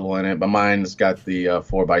 16:9 bezel in it, but mine's got the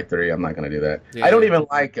 4x3. I'm not going to do that. Yeah. I don't even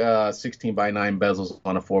like 16:9 bezels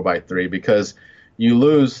on a 4x3 because you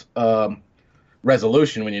lose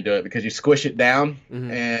resolution when you do it because you squish it down.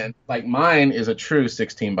 And like mine is a true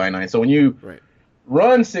 16:9. So when you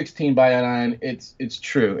run 16:9, it's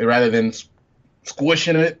true rather than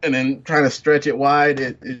squishing it and then trying to stretch it wide.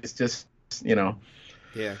 It's just,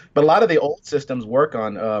 Yeah. But a lot of the old systems work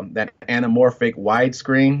on that anamorphic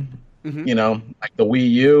widescreen, like the Wii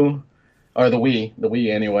U or the Wii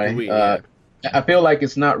anyway. The Wii, I feel like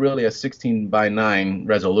it's not really a 16:9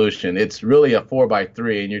 resolution. It's really a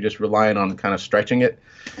 4x3, and you're just relying on kind of stretching it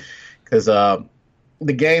because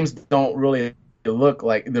the games don't really look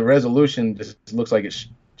like the resolution just looks like it's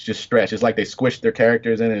just stretched. It's like they squish their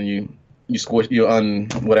characters in, and you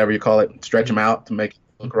whatever you call it, stretch them out to make it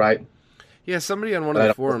look right. Yeah, somebody on one of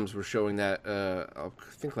the forums was showing that, I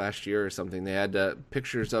think last year or something. They had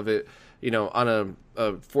pictures of it, on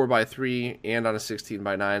a 4x3 and on a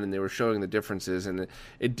 16:9, and they were showing the differences, and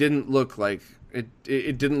it didn't look like it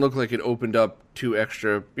didn't look like it opened up 2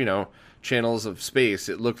 extra, channels of space.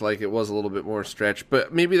 It looked like it was a little bit more stretched,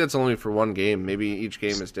 but maybe that's only for one game. Maybe each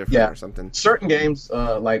game is different or something. Certain games,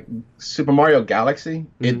 like Super Mario Galaxy,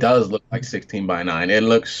 it does look like 16:9. It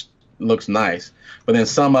looks nice, but then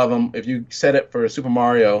some of them, if you set it for Super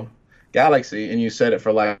Mario Galaxy and you set it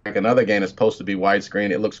for like another game that's supposed to be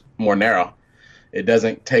widescreen, it looks more narrow. It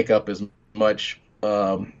doesn't take up as much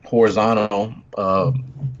horizontal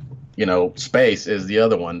space as the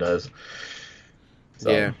other one does. So.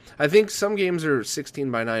 Yeah, I think some games are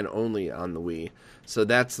 16:9 only on the Wii, so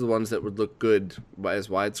that's the ones that would look good as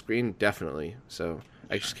widescreen, definitely. So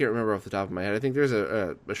I just can't remember off the top of my head. I think there's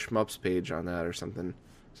a shmups page on that or something.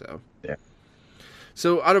 So yeah.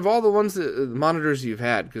 So out of all the monitors you've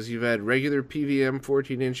had, because you've had regular PVM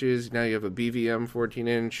 14 inches, now you have a BVM 14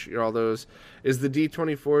 inch, all those, is the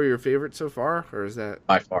D24 your favorite so far, or is that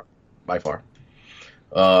by far?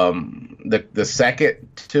 The second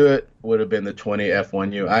to it would have been the 20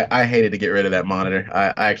 F1U. I hated to get rid of that monitor.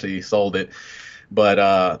 I actually sold it,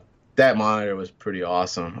 but that monitor was pretty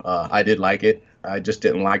awesome. I did like it. I just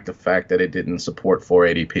didn't like the fact that it didn't support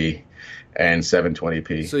 480p and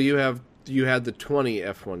 720p. So you had the 20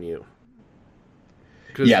 F1U.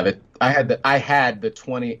 Yeah, I had the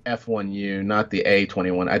 20 F1U, not the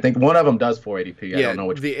A21. I think one of them does 480p. I don't know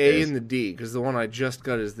which the A and the D, because the one I just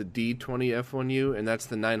got is the D20 F1U, and that's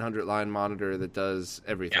the 900 line monitor that does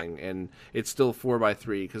everything, and it's still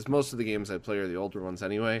 4x3, because most of the games I play are the older ones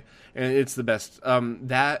anyway, and it's the best.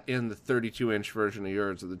 That and the 32-inch version of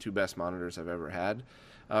yours are the 2 best monitors I've ever had.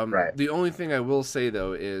 Right. The only thing I will say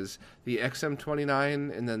though is the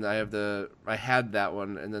XM29, and then I had that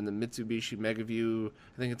one, and then the Mitsubishi Megaview.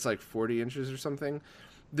 I think it's like 40 inches or something.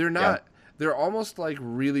 They're not. Yeah. They're almost like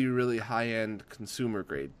really, really high end consumer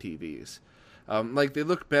grade TVs. Like they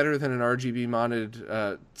look better than an RGB mounted,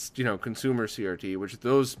 consumer CRT, which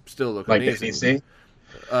those still look like amazing.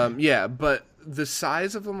 Yeah, but the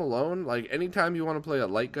size of them alone, like anytime you want to play a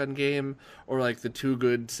light gun game or like the 2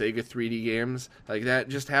 good Sega 3D games like that,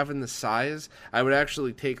 just having the size, I would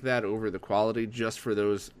actually take that over the quality just for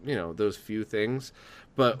those, those few things.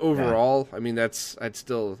 But overall, I mean,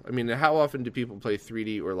 how often do people play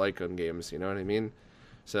 3D or light gun games? You know what I mean?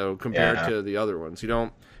 So compared to the other ones, you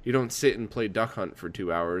don't sit and play Duck Hunt for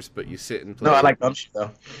 2 hours, but you sit and play. No, I like Gumshoe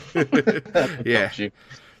though. Yeah. Gumshoe.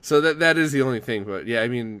 So that is the only thing, but yeah, I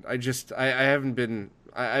mean, I've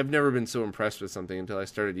never been so impressed with something until I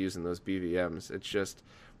started using those BVMs. It's just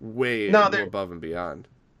way above and beyond.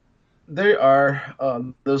 They are.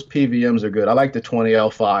 Those PVMs are good. I like the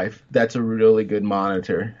 20L5. That's a really good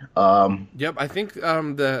monitor. Yep, I think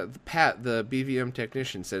the BVM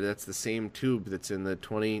technician, said that's the same tube that's in the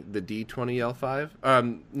D20L5.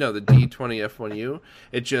 No, the D20 F1U.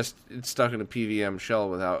 It's stuck in a PVM shell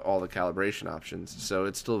without all the calibration options, so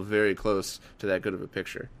it's still very close to that good of a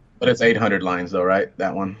picture. But it's 800 lines though, right?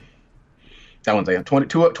 That one's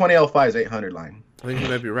 20L5 is 800 line. I think you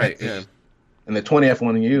might be right. Yeah. And the 20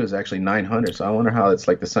 F1U is actually 900, so I wonder how it's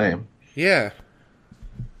like the same. Yeah.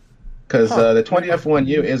 Because the 20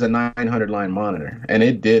 F1U is a 900 line monitor, and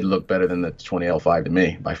it did look better than the 20 L5 to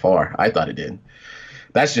me, by far. I thought it did.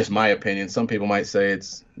 That's just my opinion. Some people might say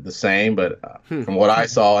it's the same, but from what I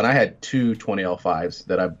saw, and I had 2 20 L5s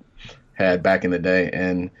that I had back in the day,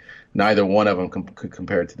 and neither one of them could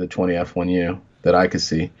compare to the 20 F1U that I could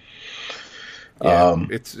see. Yeah,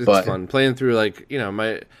 it's fun playing through,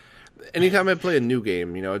 anytime I play a new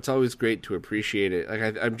game, it's always great to appreciate it.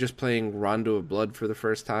 Like I'm just playing Rondo of Blood for the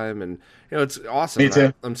first time, and it's awesome. Me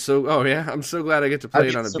too. I'm so glad I get to play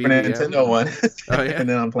it on a Super BVM. Nintendo one. Oh yeah, and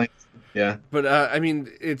then I'm playing. Yeah. But I mean,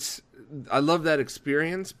 I love that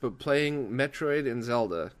experience. But playing Metroid and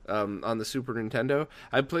Zelda on the Super Nintendo,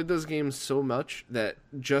 I played those games so much that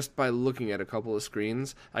just by looking at a couple of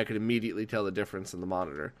screens, I could immediately tell the difference in the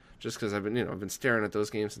monitor. Just because I've been staring at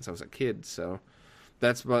those games since I was a kid. So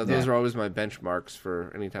those are always my benchmarks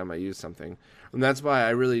for any time I use something. And that's why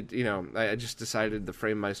I really, I just decided the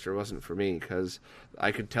FrameMeister wasn't for me, because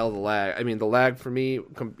I could tell the lag. I mean, the lag for me,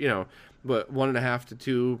 but 1.5 to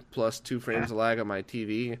 2 plus 2 frames of lag on my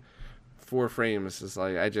TV, 4 frames is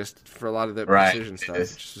like, for a lot of that precision stuff,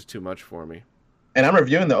 it's just too much for me. And I'm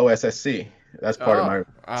reviewing the OSSC. That's part of my.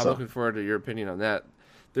 I'm looking forward to your opinion on that.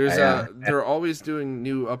 They're always doing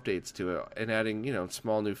new updates to it and adding,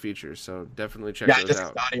 small new features. So definitely check those out. Yeah, just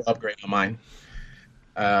an audio upgrade on mine.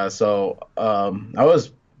 So I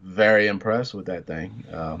was very impressed with that thing.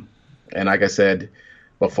 And like I said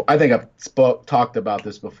before, I think I've talked about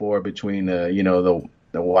this before between the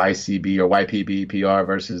YCB or YPB PR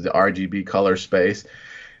versus the RGB color space,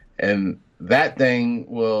 and that thing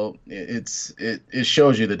it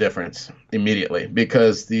shows you the difference immediately,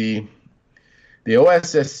 because the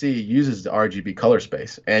OSSC uses the RGB color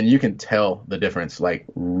space, and you can tell the difference, like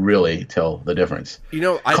really tell the difference.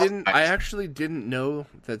 I actually didn't know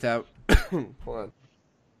that hold on.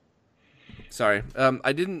 Sorry.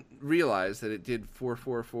 I didn't realize that it did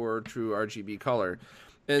 444 true RGB color.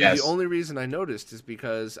 And the only reason I noticed is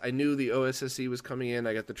because I knew the OSSC was coming in.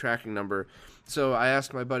 I got the tracking number. So I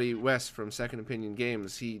asked my buddy Wes from Second Opinion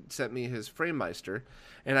Games. He sent me his FrameMeister,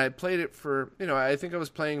 and I played it for, I think I was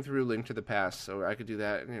playing through Link to the Past, so I could do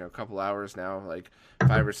that in, a couple hours now, like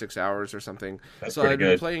 5 or 6 hours or something. So I'd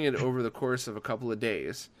been playing it over the course of a couple of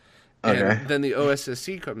days. And then the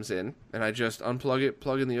OSSC comes in, and I just unplug it,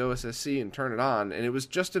 plug in the OSSC, and turn it on. And it was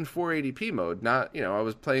just in 480p mode, not, I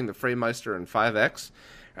was playing the FrameMeister in 5x.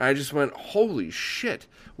 And I just went, holy shit,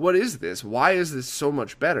 what is this? Why is this so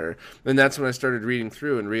much better? And that's when I started reading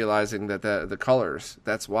through and realizing that the colors,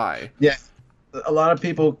 that's why. Yeah. A lot of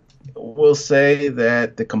people will say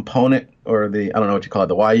that the component, or I don't know what you call it,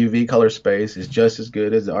 the YUV color space is just as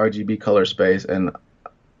good as the RGB color space. And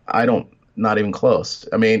not even close.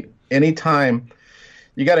 I mean, anytime,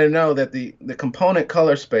 you got to know that the component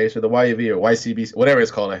color space, or the YUV or YCB, whatever it's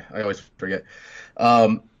called, I always forget.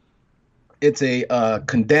 It's a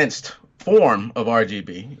condensed form of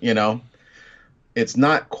RGB. It's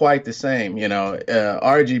not quite the same.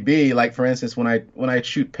 RGB, like for instance, when I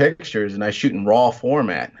shoot pictures and I shoot in raw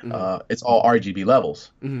format, it's all RGB levels.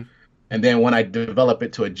 Mm-hmm. And then when I develop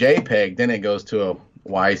it to a JPEG, then it goes to a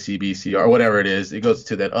YCBC or whatever it is. It goes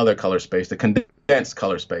to that other color space, the condensed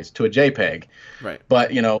color space, to a JPEG. Right. But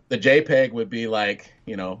the JPEG would be like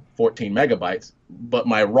 14 megabytes, but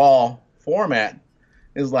my raw format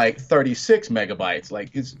is like 36 megabytes. Like,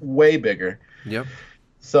 it's way bigger. Yep.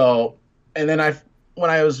 So, and then when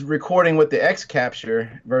I was recording with the X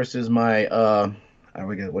Capture versus my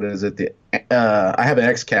what is it? I have an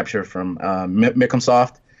X Capture from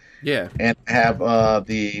Micomsoft. Yeah. And I have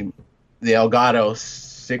the Elgato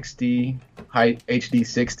 60 height HD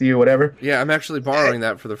 60 or whatever. Yeah, I'm actually borrowing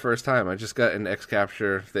that for the first time. I just got an X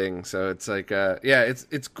Capture thing, so it's like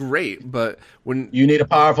it's great, but when you need a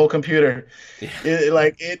powerful computer,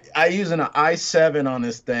 I use an i7 on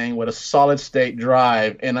this thing with a solid state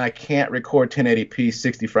drive, and I can't record 1080p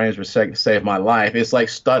 60 frames per second to save my life. It's like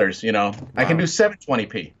stutters, Wow. I can do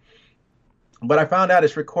 720p, but I found out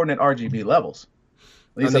it's recording at RGB levels.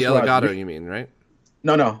 On the Elgato, you mean, right?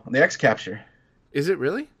 No, the X Capture. Is it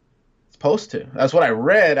really? It's supposed to. That's what I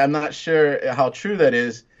read. I'm not sure how true that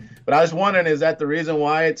is, but I was wondering, is that the reason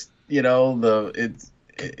why it's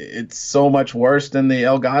it's so much worse than the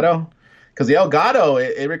Elgato? Because the Elgato,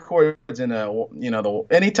 it records in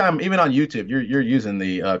anytime, even on YouTube, you're using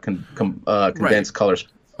the condensed colors.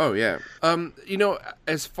 Oh yeah.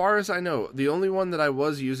 As far as I know, the only one that I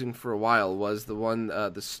was using for a while was the one,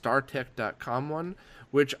 the StarTech.com one,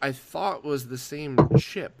 which I thought was the same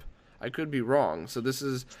chip. I could be wrong. So this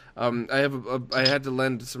is, I had to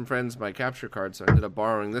lend some friends my capture card, so I ended up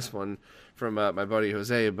borrowing this one from my buddy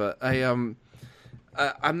Jose. But I'm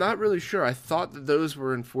not really sure. I thought that those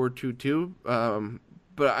were in 422,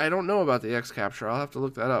 but I don't know about the X Capture. I'll have to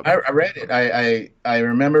look that up. I read it. I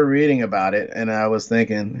remember reading about it, and I was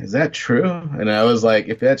thinking, is that true? And I was like,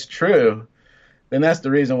 if that's true, then that's the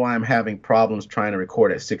reason why I'm having problems trying to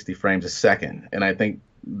record at 60 frames a second. And I think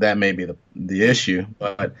that may be the issue.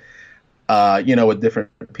 But with different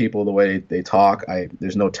people, the way they talk,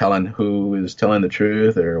 there's no telling who is telling the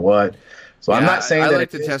truth or what. So I'm not saying I that like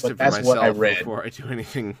to test it for that's what I myself read before I do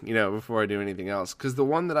anything. Before I do anything else, because the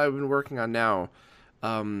one that I've been working on now,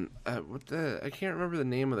 I can't remember the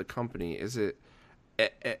name of the company. Is it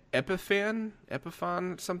Epiphone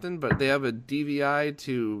something, but they have a DVI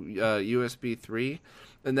to USB 3,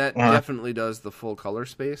 and that definitely does the full color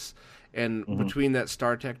space. And between that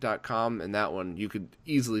StarTech.com and that one, you could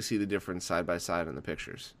easily see the difference side by side in the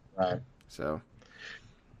pictures. Right. So,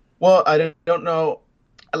 well, I don't know.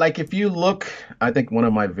 Like, if you look, I think one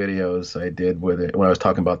of my videos I did with it when I was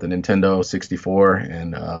talking about the Nintendo 64,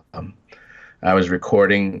 and I was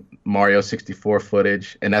recording Mario 64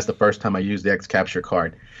 footage, and that's the first time I used the X Capture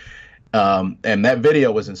card. And that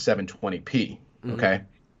video was in 720p. Okay.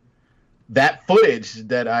 That footage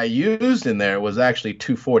that I used in there was actually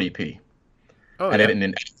 240p. Oh,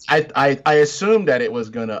 and I assumed that it was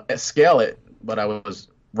gonna scale it, but I was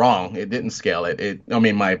wrong. It didn't scale it.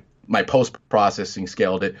 My post processing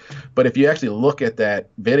scaled it. But if you actually look at that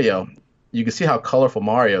video, you can see how colorful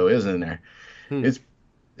Mario is in there.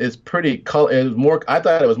 It's pretty color. It was more. I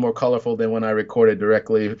thought it was more colorful than when I recorded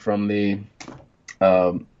directly from the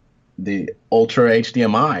Ultra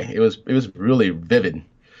HDMI. It was really vivid.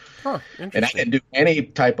 Huh, and I didn't do any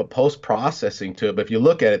type of post-processing to it, but if you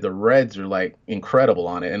look at it, the reds are like incredible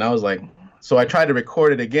on it. And I was like, so I tried to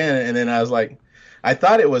record it again, and then I was like, I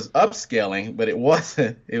thought it was upscaling, but it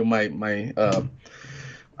wasn't.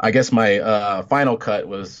 I guess my Final Cut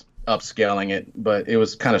was upscaling it, but it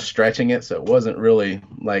was kind of stretching it, so it wasn't really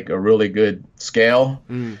like a really good scale.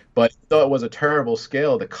 But though it was a terrible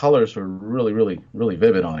scale, the colors were really, really, really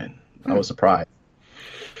vivid on it. I was surprised.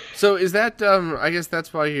 So is that, I guess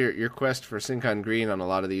that's why your quest for Sync on Green on a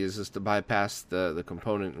lot of these is to bypass the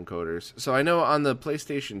component encoders. So I know on the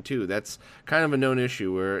PlayStation 2, that's kind of a known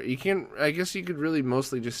issue where you can't, I guess you could really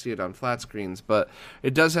mostly just see it on flat screens, but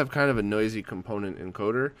it does have kind of a noisy component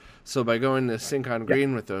encoder. So by going to Sync on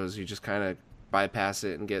Green with those, you just kind of bypass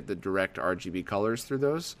it and get the direct RGB colors through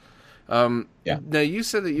those. Now you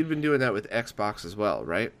said that you'd been doing that with Xbox as well,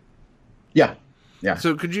 right? Yeah. Yeah.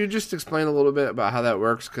 So could you just explain a little bit about how that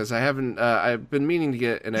works? Because I haven't. I've been meaning to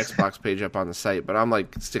get an Xbox page up on the site, but I'm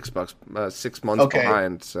like 6 months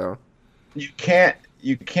behind. So you can't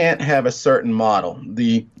have a certain model.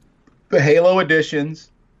 The Halo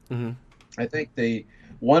editions, I think the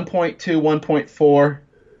 1.2, 1.4,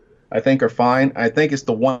 I think are fine. I think it's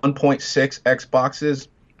the 1.6 Xboxes.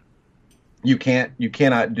 You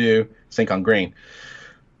cannot do Sync on Green.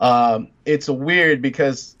 It's weird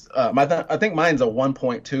because. I think mine's a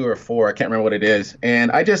 1.2 or 4. I can't remember what it is.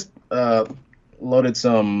 And I just loaded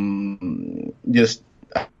some,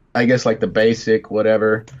 I guess like the basic,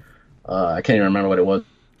 whatever. I can't even remember what it was.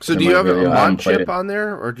 So do you have a mod chip on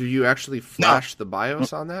there, or do you actually flash the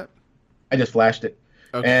BIOS on that? I just flashed it.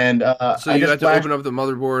 Okay. And so you had to open up the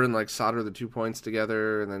motherboard and like solder the 2 points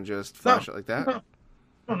together and then just flash it like that?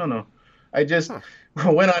 No. I just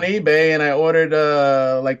went on eBay and I ordered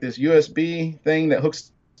like this USB thing that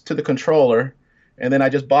hooks to the controller, and then I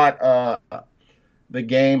just bought the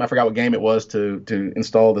game. I forgot what game it was to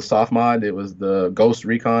install the soft mod. It was the Ghost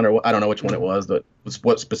Recon, or I don't know which one it was, but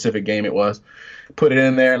what specific game it was. Put it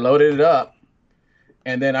in there, loaded it up,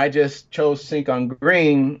 and then I just chose Sync on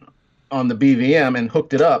Green on the BVM and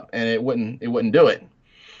hooked it up, and it wouldn't do it.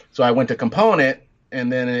 So I went to component,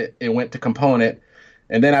 and then it went to component,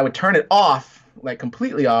 and then I would turn it off, like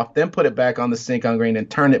completely off, then put it back on the Sync on Green and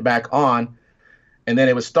turn it back on. And then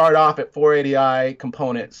it would start off at 480i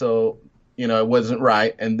component, so it wasn't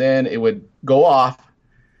right. And then it would go off,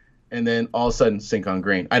 and then all of a sudden Sync on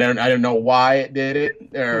Green. I don't know why it did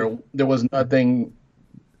it. There was nothing.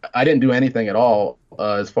 I didn't do anything at all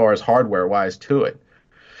as far as hardware wise to it.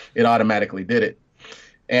 It automatically did it.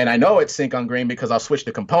 And I know it's Sync on Green because I'll switch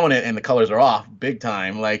the component and the colors are off big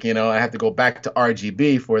time. Like I have to go back to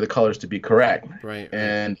RGB for the colors to be correct. Right.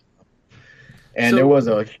 And there was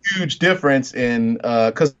a huge difference in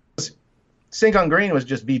because Sync on Green was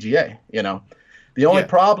just VGA. The only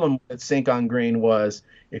problem with Sync on Green was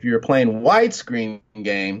if you were playing widescreen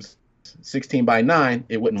games, 16:9,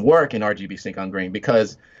 it wouldn't work in RGB Sync on Green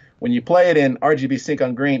because when you play it in RGB Sync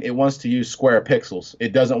on Green, it wants to use square pixels.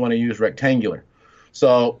 It doesn't want to use rectangular.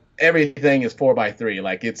 So everything is 4:3,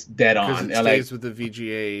 like it's dead on. Because it stays with the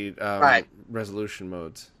VGA resolution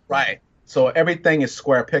modes. Right. So everything is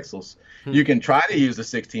square pixels. You can try to use the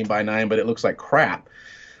 16:9, but it looks like crap.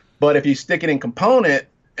 But if you stick it in component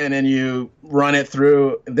and then you run it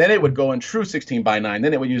through, then it would go in true 16:9.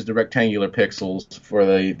 Then it would use the rectangular pixels for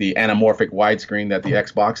the anamorphic widescreen that the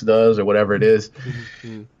Xbox does or whatever it is.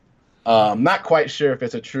 Not quite sure if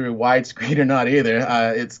it's a true widescreen or not either.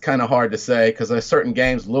 It's kind of hard to say because certain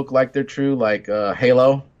games look like they're true, like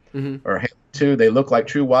Halo or Halo 2. They look like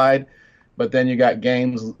true wide. But then you got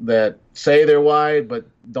games that say they're wide, but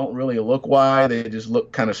don't really look wide. They just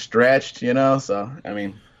look kind of stretched, So, I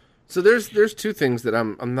mean. So there's two things that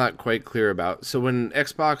I'm not quite clear about. So when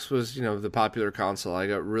Xbox was, the popular console, I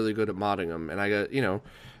got really good at modding them, and I got,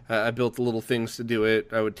 I built the little things to do it.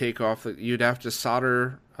 I would take off you'd have to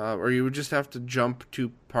solder, or you would just have to jump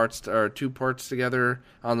two parts together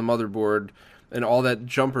on the motherboard, and all that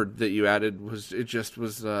jumper that you added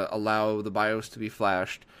was allow the BIOS to be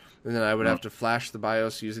flashed, and then I would have to flash the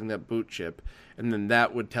BIOS using that boot chip, and then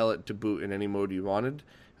that would tell it to boot in any mode you wanted.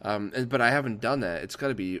 But I haven't done that. It's got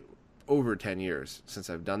to be over 10 years since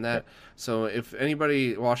I've done that. So if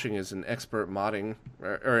anybody watching is an expert modding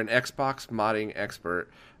or an Xbox modding expert,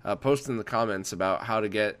 post in the comments about how to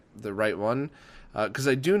get the right one. Because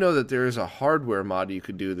I do know that there is a hardware mod you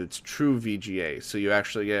could do that's true VGA. So you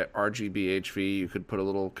actually get RGB HV. You could put a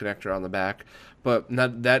little connector on the back. But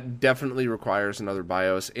that definitely requires another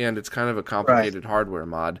BIOS, and it's kind of a complicated hardware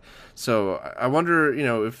mod. So I wonder,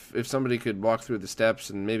 if somebody could walk through the steps,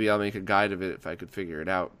 and maybe I'll make a guide of it if I could figure it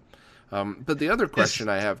out. But the other question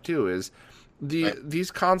I have, too, is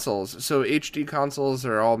these consoles. So HD consoles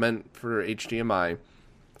are all meant for HDMI.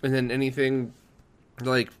 And then anything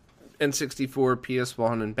like N64,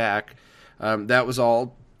 PS1, and back, that was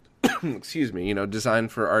all, excuse me,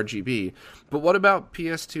 designed for RGB. But what about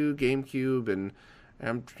PS2, GameCube,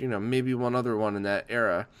 and maybe one other one in that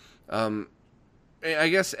era? I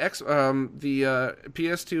guess the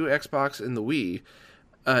PS2, Xbox, and the Wii,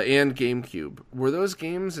 and GameCube, were those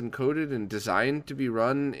games encoded and designed to be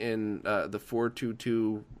run in the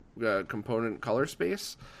 422 component color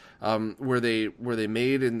space? Were they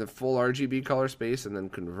made in the full RGB color space and then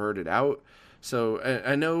converted out? So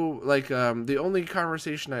I know, the only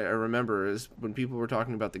conversation I remember is when people were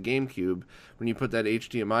talking about the GameCube. When you put that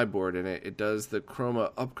HDMI board in it, it does the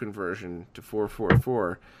chroma up conversion to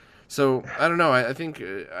 444. So I don't know. I think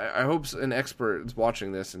I hope an expert is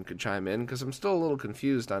watching this and could chime in, because I'm still a little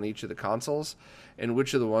confused on each of the consoles and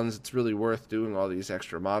which of the ones it's really worth doing all these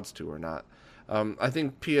extra mods to or not. I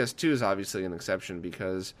think PS2 is obviously an exception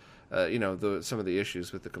because some of the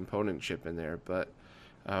issues with the component chip in there, but.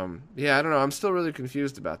 I don't know. I'm still really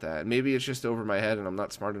confused about that. Maybe it's just over my head and I'm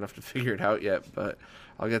not smart enough to figure it out yet, but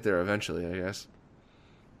I'll get there eventually, I guess.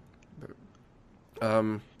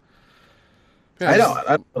 I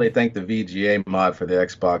don't really think the VGA mod for the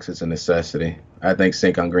Xbox is a necessity. I think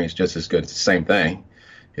Sync on Green is just as good. It's the same thing.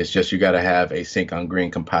 It's just you got to have a Sync on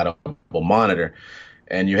Green compatible monitor,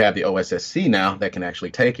 and you have the OSSC now that can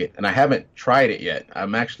actually take it. And I haven't tried it yet.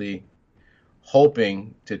 I'm actually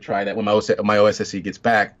hoping to try that when my OSSC gets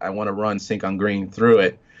back. I want to run Sync on Green through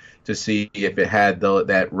it to see if it had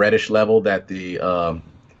that reddish level that the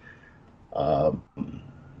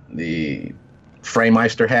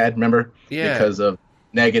FrameMeister had, remember? Yeah. Because of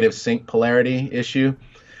negative sync polarity issue.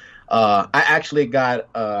 I actually got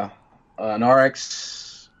an RX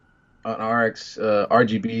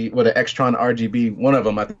RGB, an Extron RGB, one of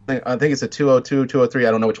them. I think it's a 202, 203.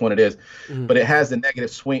 I don't know which one it is, but it has the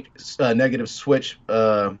negative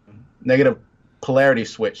polarity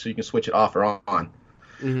switch, so you can switch it off or on.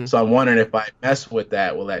 So I'm wondering if I mess with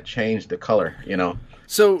that, will that change the color?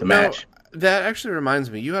 So to match. That actually reminds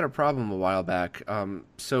me, you had a problem a while back.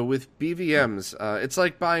 So with BVMs, it's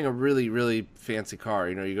like buying a really, really fancy car.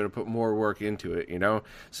 You got to put more work into it,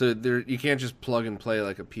 So you can't just plug and play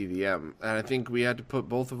like a PVM. And I think we had to put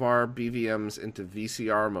both of our BVMs into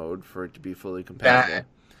VCR mode for it to be fully compatible.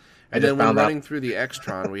 And then when running through the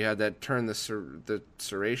Extron, we had that turn the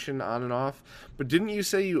serration on and off. But didn't you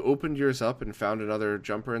say you opened yours up and found another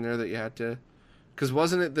jumper in there that you had to... Because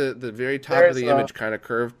wasn't it the very top of the image kind of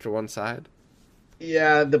curved to one side?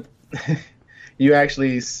 Yeah, you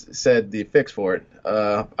actually said the fix for it.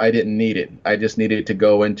 I didn't need it. I just needed to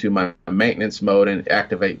go into my maintenance mode and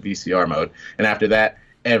activate VCR mode. And after that,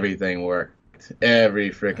 everything worked.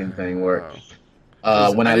 Every freaking thing worked.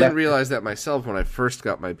 I didn't realize that myself when I first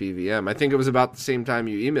got my BVM. I think it was about the same time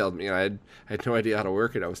you emailed me. I had no idea how to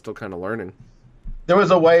work it. I was still kind of learning. There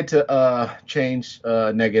was a way to change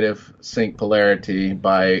negative sync polarity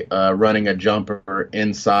by running a jumper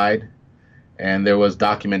inside, and there was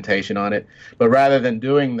documentation on it. But rather than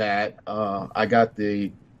doing that, I got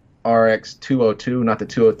the RX 202, not the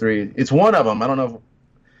 203. It's one of them. I don't know if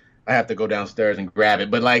I have to go downstairs and grab it,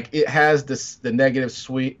 but it has the negative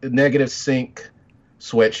sync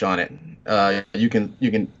switch on it. You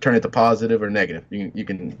can turn it to positive or negative. You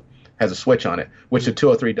can has a switch on it, which the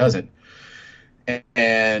 203 doesn't.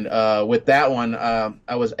 And with that one,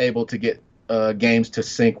 I was able to get games to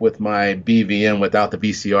sync with my BVM without the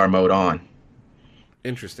VCR mode on.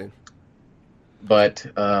 Interesting. But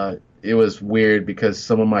it was weird because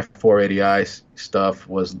some of my 480i stuff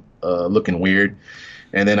was looking weird.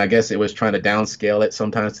 And then I guess it was trying to downscale it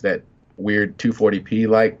sometimes to that weird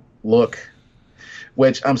 240p look.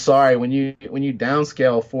 Which I'm sorry, when you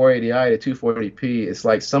downscale 480i to 240p, it's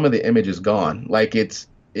like some of the image is gone. Like it's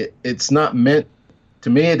not meant to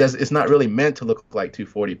me. It's not really meant to look like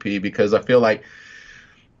 240p because I feel like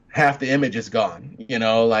half the image is gone. You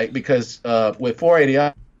know, like because with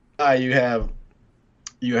 480i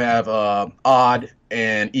you have odd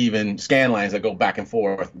and even scan lines that go back and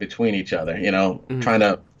forth between each other. You know, trying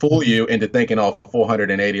to fool you into thinking all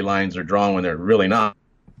 480 lines are drawn when they're really not.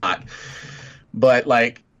 But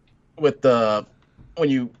like with when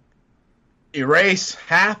you erase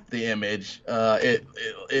half the image,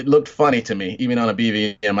 it looked funny to me, even on a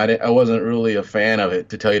BVM. I wasn't really a fan of it,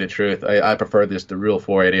 to tell you the truth. I prefer the real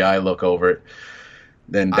 480i look over it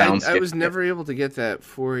than downscale. I was never able to get that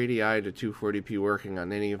 480i to 240p working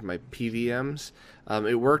on any of my PVMs.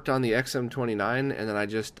 It worked on the XM29, and then I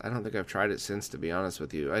don't think I've tried it since, to be honest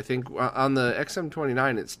with you. I think on the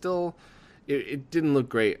XM29, it still... It didn't look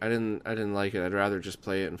great. I didn't like it. I'd rather just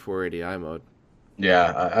play it in 480i mode.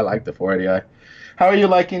 Yeah, I like the 480i. How are you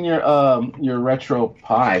liking your retro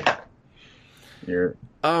Pi?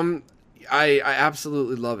 I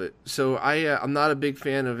absolutely love it. So I'm not a big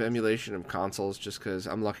fan of emulation of consoles, just because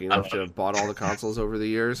I'm lucky enough to have bought all the consoles over the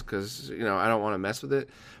years, because I don't want to mess with it.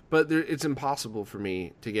 But it's impossible for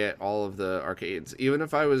me to get all of the arcades, even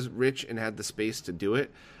if I was rich and had the space to do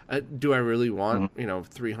it. Do I really want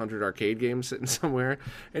 300 arcade games sitting somewhere?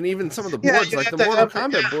 And even some of the boards, like the Mortal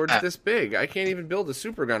Kombat board's this big. I can't even build a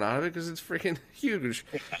super gun out of it because it's freaking huge.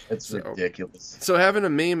 It's ridiculous. So having a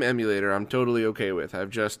MAME emulator, I'm totally okay with. I've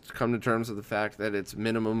just come to terms with the fact that it's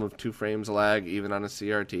minimum of 2 frames lag, even on a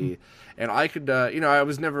CRT. And I could, I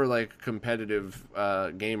was never like a competitive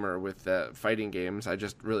gamer with fighting games. I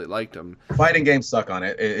just really liked them. Fighting games suck on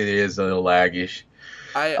it. It is a little laggish.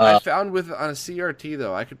 I found on a CRT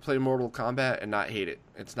though, I could play Mortal Kombat and not hate it.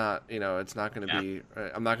 It's not, it's not going to be.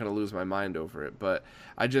 I'm not going to lose my mind over it. But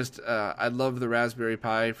I just, I love the Raspberry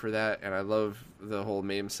Pi for that, and I love the whole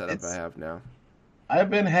MAME setup I have now. I've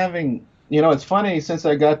been having, it's funny since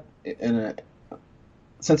I got the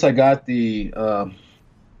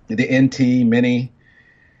NT Mini.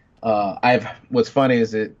 What's funny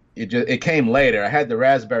is it came later. I had the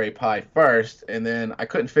Raspberry Pi first, and then I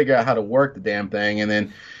couldn't figure out how to work the damn thing. And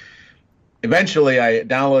then eventually I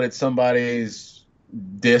downloaded somebody's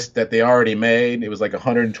disk that they already made. It was like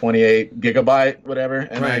 128 gigabyte, whatever.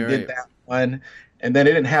 And I did that one. And then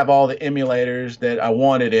it didn't have all the emulators that I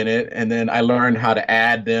wanted in it. And then I learned how to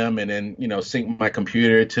add them and then, sync my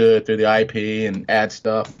computer to it through the IP and add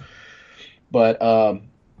stuff. But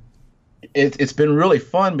it's been really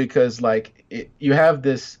fun because you have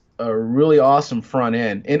this a really awesome front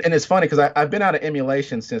end, and it's funny because I've been out of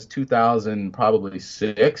emulation since 2000, probably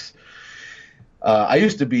 6. I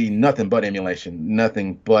used to be nothing but emulation.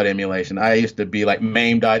 I used to be like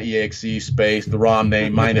MAME.exe space the ROM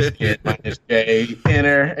name minus J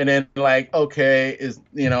enter, and then I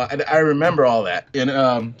remember all that,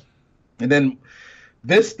 and then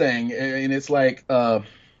this thing, and it's like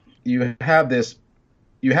you have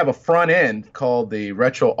a front end called the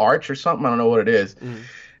Retro Arch or something. I don't know what it is.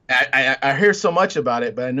 I hear so much about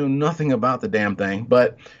it, but I knew nothing about the damn thing.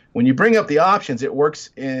 But when you bring up the options, it works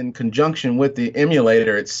in conjunction with the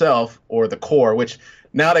emulator itself, or the core, which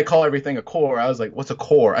now they call everything a core. I was like, what's a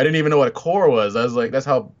core? I didn't even know what a core was. I was like, that's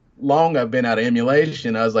how long I've been out of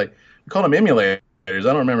emulation. I was like, we call them emulators. I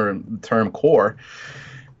don't remember the term core.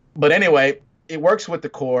 But anyway, it works with the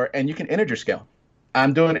core, and you can integer scale.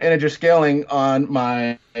 I'm doing integer scaling on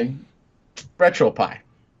my Retro Pi.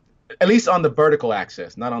 At least on the vertical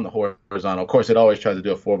axis, not on the horizontal. Of course, it always tries to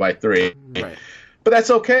do a 4x3. Right. But that's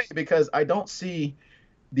okay because I don't see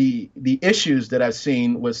the issues that I've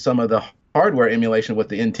seen with some of the hardware emulation with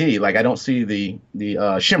the NT. Like, I don't see the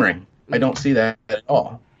shimmering. I don't see that at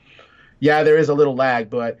all. Yeah, there is a little lag,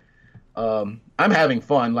 but I'm having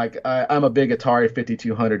fun. Like, I'm a big Atari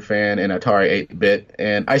 5200 fan and Atari 8-bit,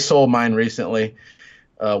 and I sold mine recently.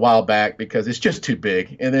 A while back because it's just too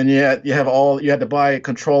big, and then you had to buy a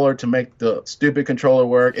controller to make the stupid controller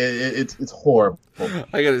work. It's horrible.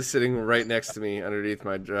 I got it sitting right next to me underneath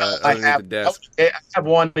my the desk. I have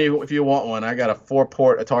one if you want one. I got a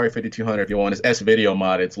 4-port Atari 5200 if you want. It's S-Video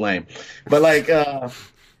mod. It's lame, but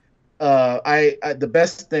the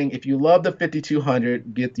best thing, if you love the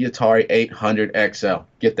 5200, get the Atari 800 XL.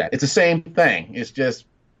 Get that. It's the same thing. It's just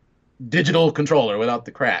digital controller without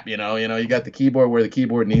the crap, you got the keyboard where the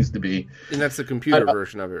keyboard needs to be, and that's the computer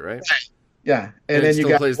version of it, right? Yeah, and then it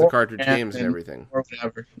still plays the cartridge games and everything, or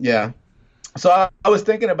whatever. Yeah. So I was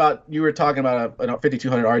thinking about, you were talking about a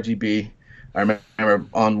 5200 RGB. I remember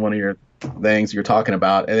on one of your things you were talking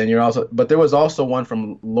about, and then but there was also one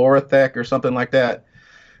from Loratec or something like that.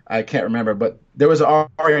 I can't remember, but there was an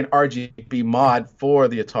ARIA and RGB mod for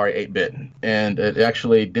the Atari 8-bit, and it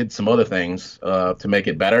actually did some other things to make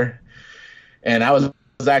it better. And I was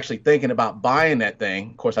actually thinking about buying that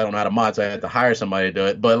thing. Of course, I don't know how to mod, so I had to hire somebody to do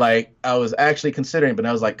it. But like, I was actually considering, but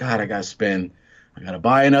I was like, God, I gotta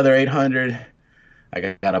buy another 800.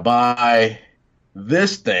 I gotta buy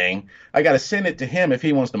this thing. I gotta send it to him if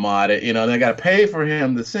he wants to mod it. Then I gotta pay for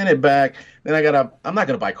him to send it back. Then I'm not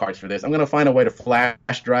gonna buy cards for this. I'm gonna find a way to flash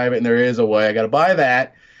drive it, and there is a way. I gotta buy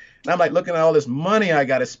that. And I'm like looking at all this money I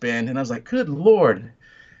gotta spend, and I was like, good Lord.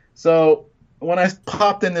 So when I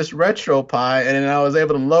popped in this RetroPie and I was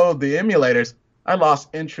able to load the emulators, I lost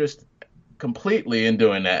interest completely in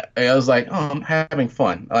doing that. I was like, oh, I'm having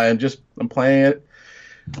fun. I'm playing it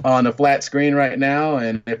on a flat screen right now,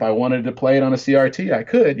 and if I wanted to play it on a CRT, I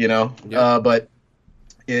could, Yeah. But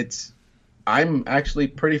I'm actually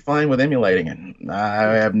pretty fine with emulating it. I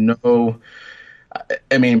have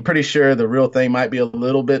pretty sure the real thing might be a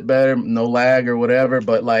little bit better, no lag or whatever,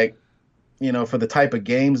 but like, for the type of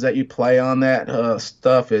games that you play on that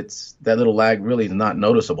stuff, that little lag really is not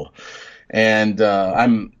noticeable. And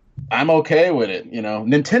I'm okay with it.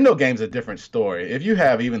 Nintendo games a different story. If you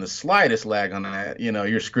have even the slightest lag on that,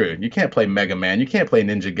 you're screwed. You can't play Mega Man. You can't play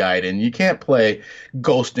Ninja Gaiden. You can't play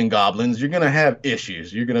Ghost and Goblins. You're going to have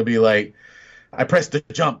issues. You're going to be like, I pressed the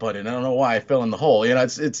jump button. I don't know why I fell in the hole.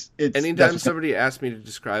 It's Anytime somebody asks me to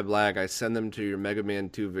describe lag, I send them to your Mega Man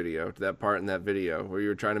 2 video, to that part in that video where you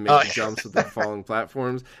were trying to make the jumps with the falling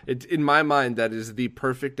platforms. In my mind, that is the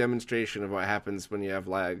perfect demonstration of what happens when you have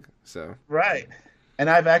lag. So right. And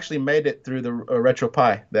I've actually made it through the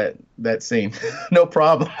RetroPie, that scene. No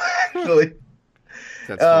problem, actually.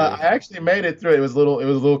 I actually made it through. It was a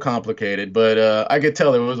little complicated, but I could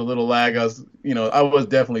tell there was a little lag. I was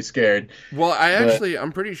definitely scared. Well,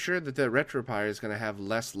 I'm pretty sure that RetroPie is going to have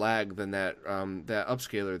less lag than that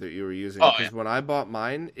upscaler that you were using. Because when I bought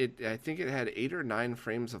mine, I think it had 8 or 9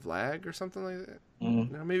 frames of lag or something like that.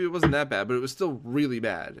 Mm-hmm. No, maybe it wasn't that bad, but it was still really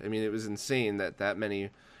bad. I mean, it was insane that many,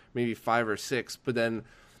 maybe 5 or 6. But then,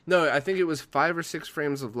 no, I think it was 5 or 6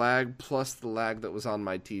 frames of lag plus the lag that was on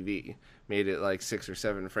my TV. Made it like 6 or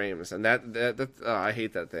 7 frames, and that I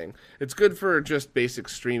hate that thing. It's good for just basic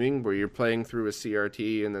streaming where you're playing through a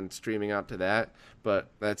CRT and then streaming out to that, but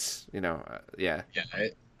that's yeah.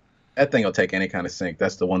 That thing will take any kind of sync.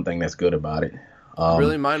 That's the one thing that's good about it.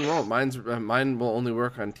 Really, mine won't. Mine will only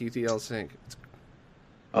work on TTL sync.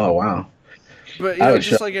 Oh wow! But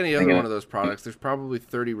just like any other one of those products, there's probably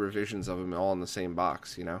 30 revisions of them all in the same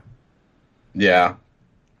box. Yeah.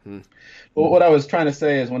 Well, what I was trying to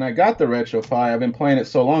say is when I got the RetroPie, I've been playing it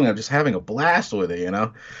so long, I'm just having a blast with it,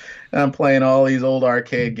 And I'm playing all these old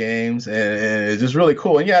arcade games, and it's just really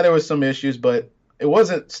cool. And yeah, there was some issues, but it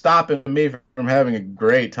wasn't stopping me from having a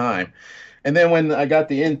great time. And then when I got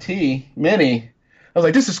the NT Mini, I was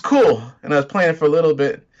like, this is cool. And I was playing it for a little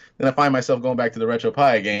bit. Then I find myself going back to the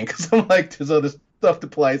RetroPie again because I'm like, there's other stuff to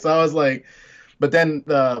play. So I was like, but then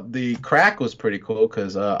the crack was pretty cool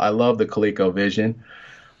because I love the ColecoVision.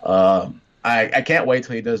 I can't wait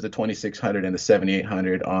till he does the 2600 and the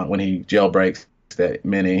 7800 when he jailbreaks that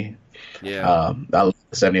Mini. Yeah. I love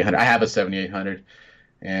the 7800. I have a 7800,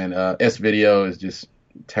 and S-Video is just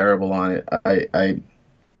terrible on it. I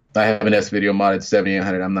have an S-Video modded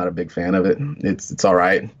 7800. I'm not a big fan of it. It's all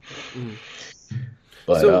right. Mm.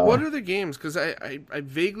 But, so what are the games? Because I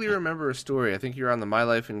vaguely remember a story. I think you were on the My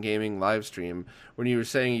Life in Gaming live stream when you were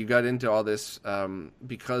saying you got into all this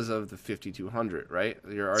because of the 5200, right?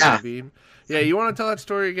 Your RGB. Yeah, you want to tell that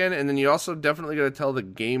story again? And then you also definitely got to tell the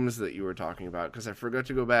games that you were talking about because I forgot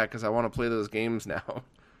to go back because I want to play those games now.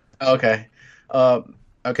 Okay.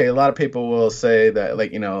 Okay, a lot of people will say that, like,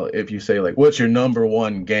 if you say, like, what's your number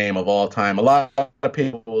one game of all time? A lot of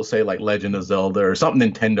people will say, like, Legend of Zelda or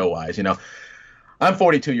something Nintendo-wise, I'm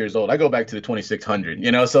 42 years old. I go back to the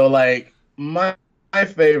 2600, so like my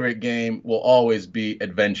favorite game will always be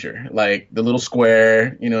adventure, like the little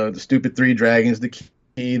square, the stupid 3 dragons, the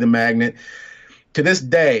key, the magnet. To this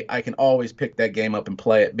day, I can always pick that game up and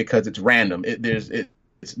play it because it's random.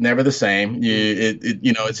 It's never the same.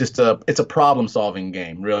 It's just a problem solving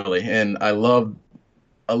game, really. And I love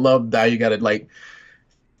that you got to like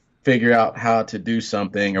figure out how to do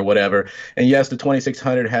something or whatever. And yes, the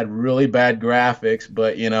 2600 had really bad graphics,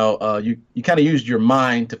 but you kind of used your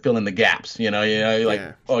mind to fill in the gaps. You're like,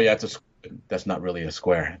 oh yeah, that's not really a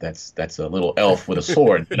square. That's a little elf with a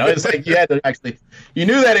sword. It's like you had to actually, you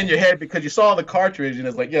knew that in your head because you saw the cartridge and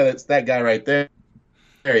it's like, yeah, that's that guy right there.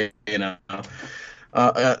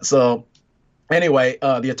 So anyway,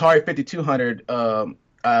 the Atari 5200,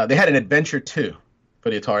 they had an Adventure 2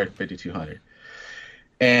 for the Atari 5200.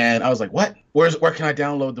 And I was like, what? Where can I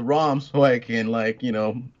download the ROM so I can like,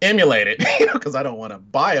 emulate it? Because I don't want to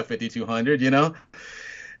buy a 5200.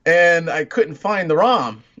 And I couldn't find the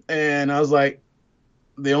ROM. And I was like,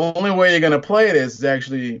 the only way you're going to play this is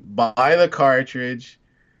actually buy the cartridge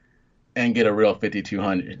and get a real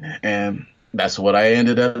 5200. And that's what I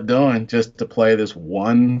ended up doing, just to play this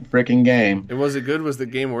one freaking game. And was it good? Was the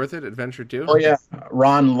game worth it? Adventure 2? Oh yeah,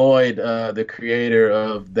 Ron Lloyd, the creator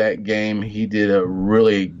of that game, he did a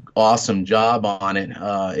really awesome job on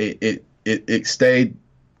it. It stayed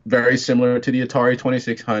very similar to the Atari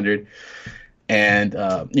 2600, and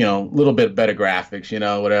a little bit better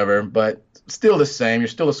graphics, whatever, but still the same. You're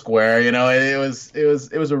still a square, It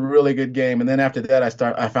was a really good game. And then after that,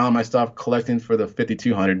 I found myself collecting for the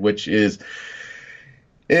 5200, which is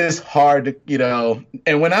hard to,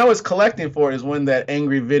 and when I was collecting for it is when that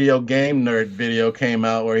Angry Video Game Nerd video came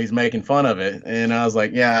out where he's making fun of it. And I was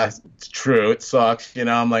like, yeah, it's true. It sucks.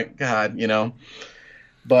 I'm like, God,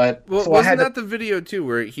 But well, so wasn't that the video too,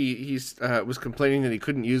 where he was complaining that he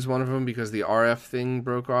couldn't use one of them because the RF thing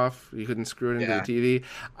broke off? He couldn't screw it into the TV.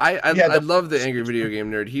 I love the Angry Video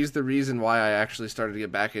Game Nerd. He's the reason why I actually started to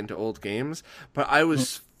get back into old games. But I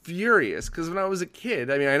was furious because when I was a kid,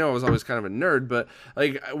 I mean, I know I was always kind of a nerd, but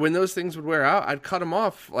like when those things would wear out, I'd cut them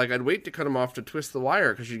off. Like I'd wait to cut them off to twist the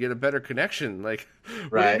wire because you'd get a better connection. Like,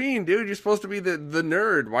 what do you mean, dude? You're supposed to be the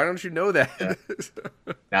nerd. Why don't you know that?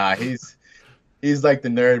 Yeah. Nah, he's like the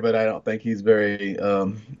nerd, but I don't think he's very,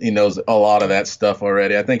 he knows a lot of that stuff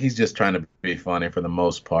already. I think he's just trying to be funny for the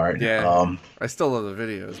most part. Yeah. I still love the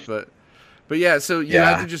videos, but yeah, so you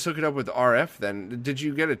had to just hook it up with RF then. Did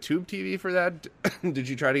you get a tube TV for that? Did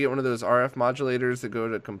you try to get one of those RF modulators that go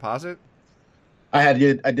to composite? I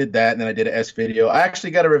did that, and then I did an S video. I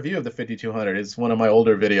actually got a review of the 5200. It's one of my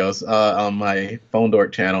older videos on my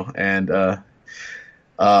Phonedork channel, and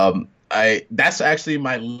that's actually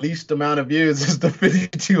my least amount of views is the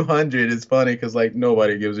 5200. It's funny because like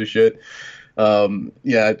nobody gives a shit.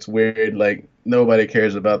 It's weird. Like nobody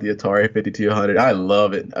cares about the Atari 5200. I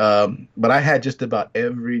love it. But I had just about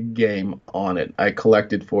every game on it. I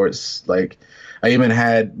collected for it. Like I even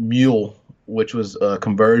had Mule, which was a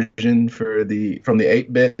conversion from the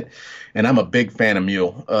 8-bit, and I'm a big fan of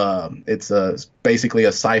Mule. It's basically a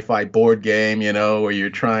sci-fi board game, where you're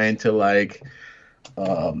trying to like.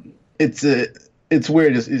 It's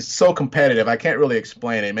weird. It's so competitive. I can't really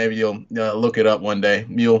explain it. Maybe you'll look it up one day,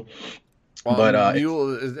 Mule. Well, but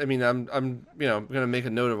Mule is, I mean, I'm gonna make a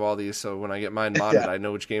note of all these so when I get mine modded, I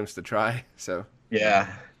know which games to try. So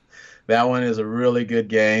yeah, that one is a really good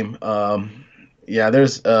game.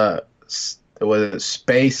 There's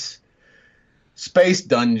Space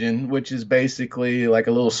Dungeon, which is basically like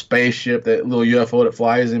a little spaceship, that little UFO that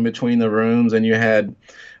flies in between the rooms, and you had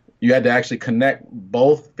to actually connect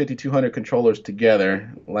both 5200 controllers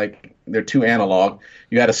together, like they're two analog.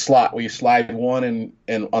 You had a slot where you slide one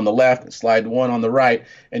and on the left, and slide one on the right,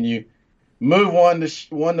 and you move one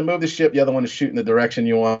to move the ship, the other one to shoot in the direction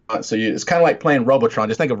you want. So it's kind of like playing Robotron.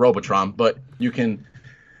 Just think of Robotron, but you can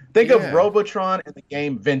think of Robotron and the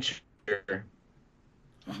game Venture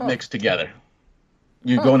mixed together.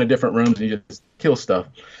 You go into different rooms and you just kill stuff.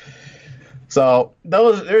 So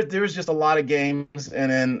there's just a lot of games,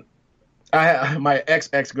 and then my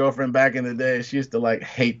ex-girlfriend back in the day, she used to like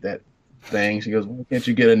hate that thing. She goes, "Why can't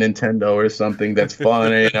you get a Nintendo or something that's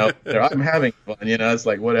fun?" I'm having fun, It's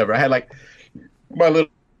like whatever. I had like my little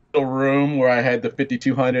room where I had the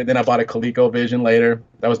 5200. Then I bought a ColecoVision later.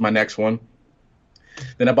 That was my next one.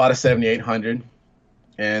 Then I bought a 7800,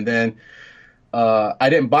 and then I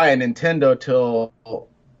didn't buy a Nintendo till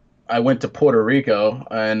I went to Puerto Rico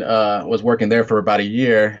and was working there for about a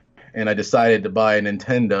year. And I decided to buy a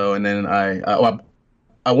Nintendo, and then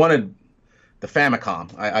I wanted the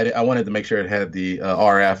Famicom. I wanted to make sure it had the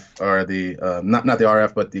RF, or the not the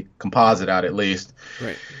RF, but the composite out at least.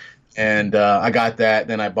 Right. And I got that.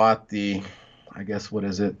 Then I bought the, I guess what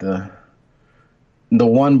is it, the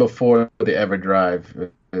one before the EverDrive.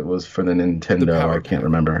 It was for the Nintendo. I can't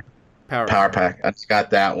remember. Power Pack. I just got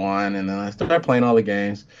that one, and then I started playing all the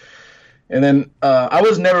games. And then I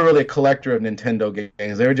was never really a collector of Nintendo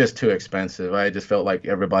games. They were just too expensive. I just felt like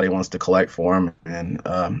everybody wants to collect for them. And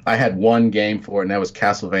I had one game for it, and that was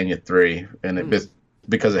Castlevania 3. And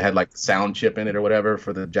because it had like the sound chip in it or whatever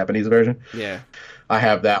for the Japanese version. Yeah. I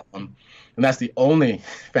have that one. And that's the only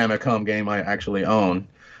Famicom game I actually own.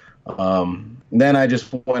 Then I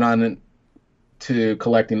just went on to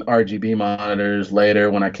collecting RGB monitors later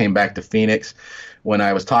when I came back to Phoenix, when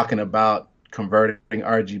I was talking about converting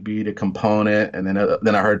RGB to component, and then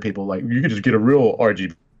I heard people like, you could just get a real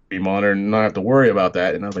RGB monitor and not have to worry about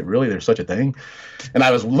that. And I was like, really, there's such a thing? And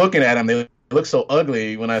I was looking at them, they looks so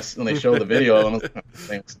ugly when they show the video. And I was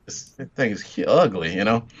like, this thing's ugly, you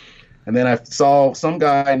know. And then I saw some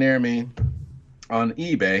guy near me on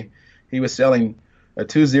eBay. He was selling a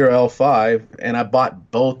 20L5, and I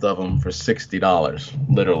bought both of them for $60,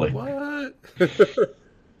 literally. What?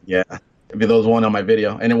 Yeah. Maybe there was one on my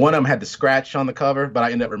video, and then one of them had the scratch on the cover, but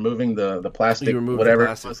I ended up removing the plastic, You removed whatever. the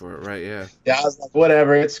plastic for it, right? Yeah. Yeah, I was like,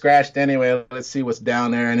 whatever, it's scratched anyway. Let's see what's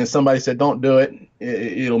down there. And then somebody said, don't do it.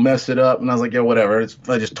 It'll mess it up. And I was like, yeah, whatever.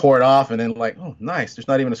 I just tore it off, and then like, oh, nice. There's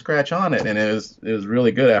not even a scratch on it, and it was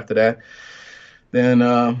really good after that. Then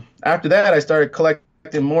after that, I started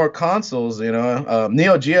collecting more consoles. You know,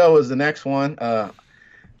 Neo Geo was the next one.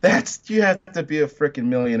 You have to be a freaking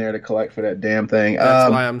millionaire to collect for that damn thing.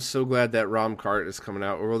 That's why I'm so glad that ROM cart is coming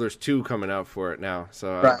out. Well, there's 2 coming out for it now,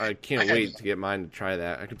 so Right. I can't wait to get mine to try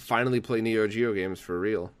that. I could finally play Neo Geo games for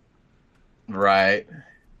real. Right.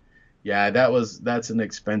 Yeah, that's an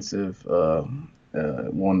expensive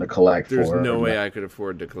one to collect. There's no way I could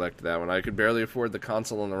afford to collect that one. I could barely afford the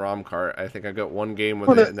console and the ROM cart. I think I got one game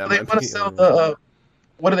with it, and that might be.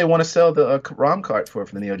 What do they want to sell the ROM cart for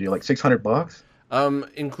the Neo Geo? Like $600?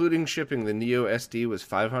 Including shipping, the Neo SD was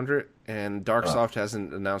 $500, and Darksoft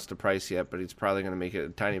hasn't announced a price yet, but he's probably going to make it a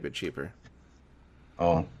tiny bit cheaper.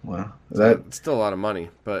 Oh, well, It's still a lot of money.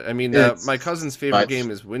 But I mean, my cousin's favorite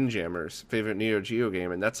game is Windjammer's favorite Neo Geo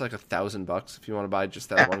game, and that's like $1,000 if you want to buy just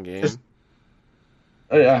that one game.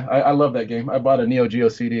 Yeah, I love that game. I bought a Neo Geo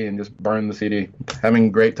CD and just burned the CD. Having a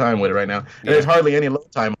great time with it right now. And there's hardly any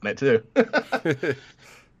load time on it, too.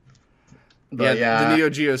 But, the Neo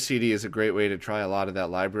Geo CD is a great way to try a lot of that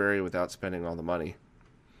library without spending all the money.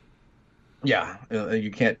 Yeah,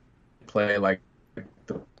 you can't play like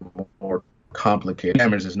the more complicated.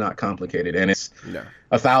 Hammers is not complicated, and it's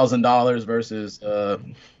 $1,000 versus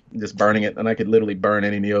just burning it. And I could literally burn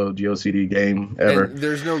any Neo Geo CD game ever. And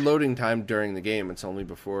there's no loading time during the game. It's only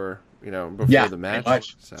before the match.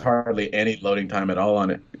 Much. So. It's hardly any loading time at all on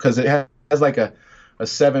it because it has like a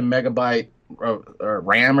 7 megabyte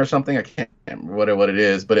RAM or something. I can't remember what it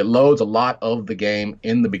is, but it loads a lot of the game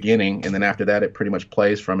in the beginning, and then after that it pretty much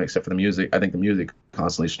plays from it, except for the music. I think the music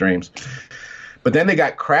constantly streams. But then they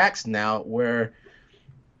got cracks now where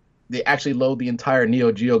they actually load the entire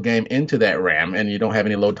Neo Geo game into that RAM, and you don't have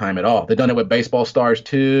any load time at all. They've done it with Baseball Stars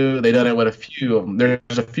 2. They've done it with a few of them.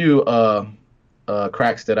 There's a few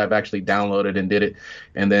cracks that I've actually downloaded and did it,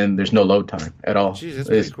 and then there's no load time at all. Jeez, that's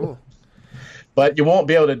pretty cool. But you won't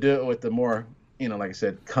be able to do it with the more, like I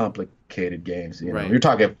said, complicated games. You're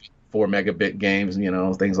talking 4 megabit games,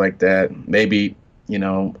 things like that. Maybe,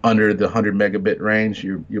 under the 100 megabit range,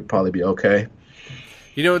 you'll probably be okay.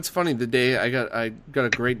 It's funny. The day I got a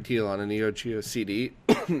great deal on a Neo Geo CD,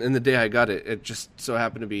 and the day I got it, it just so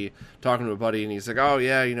happened to be talking to a buddy, and he's like, "Oh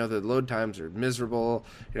yeah, the load times are miserable.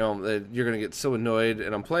 You're gonna get so annoyed."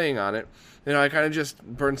 And I'm playing on it. I kind of just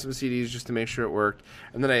burned some CDs just to make sure it worked,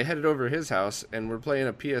 and then I headed over to his house, and we're playing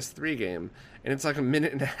a PS3 game, and it's like a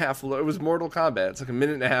minute and a half. It was Mortal Kombat. It's like a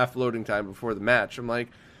minute and a half loading time before the match. I'm like,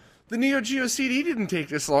 the Neo Geo CD didn't take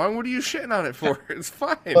this long. What are you shitting on it for? It's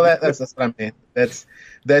fine. Well, that's what I mean.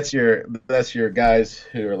 That's your guys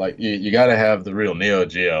who are like, you got to have the real Neo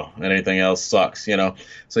Geo. Anything else sucks,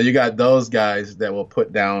 So you got those guys that will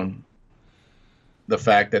put down the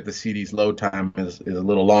fact that the CD's load time is a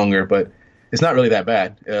little longer, but it's not really that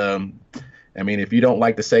bad. I mean, if you don't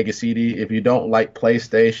like the Sega CD, if you don't like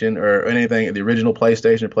PlayStation or anything, the original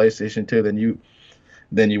PlayStation or PlayStation 2,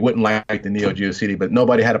 then you wouldn't like the Neo Geo CD. But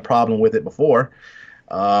nobody had a problem with it before.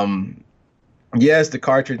 Yes, the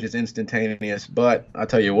cartridge is instantaneous, but I'll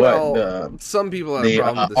tell you what. Some people have a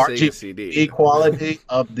problem with the Sega CD. The quality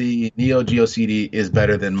of the Neo Geo CD is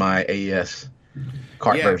better than my AES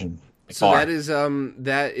cart version. So that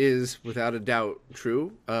is without a doubt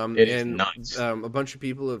true. It is nuts. A bunch of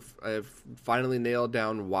people have finally nailed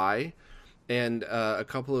down why, and a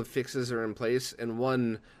couple of fixes are in place.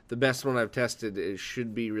 And the best one I've tested,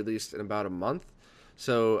 should be released in about a month.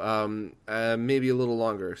 So maybe a little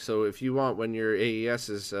longer. So if you want, when your AES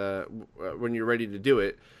is when you're ready to do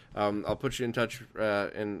it, I'll put you in touch,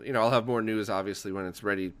 and I'll have more news obviously when it's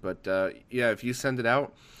ready. But if you send it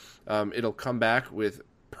out, it'll come back with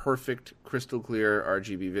perfect, crystal clear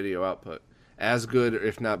RGB video output, as good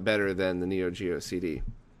if not better than the Neo Geo CD.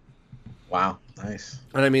 Wow, nice.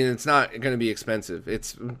 And I mean, it's not going to be expensive.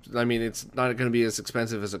 It's not going to be as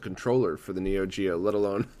expensive as a controller for the Neo Geo, let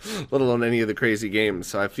alone any of the crazy games.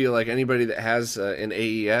 So I feel like anybody that has an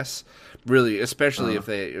AES, really, especially if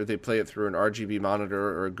they play it through an RGB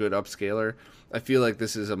monitor or a good upscaler, I feel like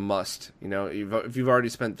this is a must. You know, if you've already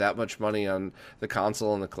spent that much money on the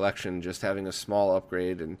console and the collection, just having a small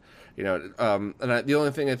upgrade, and the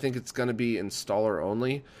only thing I think it's going to be installer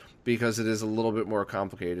only, because it is a little bit more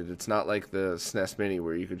complicated. It's not like the SNES Mini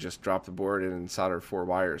where you could just drop the board in and solder 4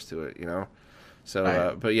 wires to it, you know? So,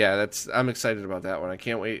 right. But yeah, I'm excited about that one. I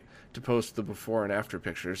can't wait to post the before and after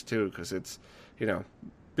pictures too, because it's,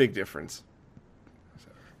 big difference.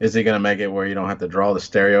 Is it going to make it where you don't have to draw the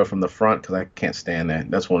stereo from the front? Because I can't stand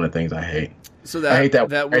that. That's one of the things I hate. So I hate that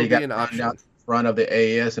will be an option. Out the front of the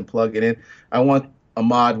AES and plug it in. I want a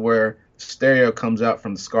mod where stereo comes out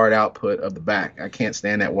from the SCART output of the back. I can't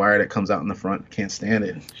stand that wire that comes out in the front. Can't stand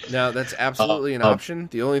it. Now, that's absolutely an option.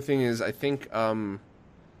 The only thing is, I think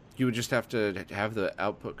you would just have to have the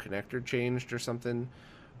output connector changed or something.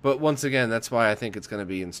 But once again, that's why I think it's going to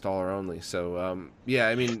be installer only. So, yeah,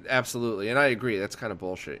 I mean, absolutely. And I agree. That's kind of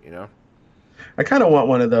bullshit, I kind of want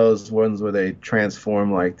one of those ones where they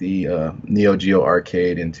transform like the Neo Geo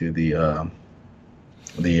arcade into the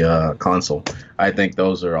console. I think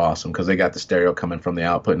those are awesome because they got the stereo coming from the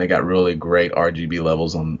output and they got really great RGB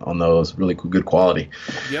levels on those, really good quality.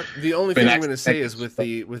 Yep. The only thing I'm going to say is with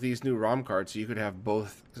these new ROM cards, you could have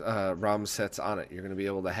both ROM sets on it. You're going to be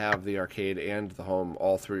able to have the arcade and the home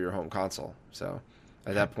all through your home console. So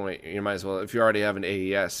at that point, you might as well, if you already have an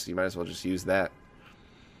AES, you might as well just use that.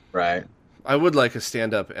 Right. I would like a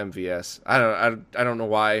stand-up MVS. I don't know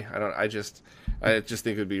why. I just think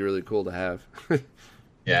it would be really cool to have.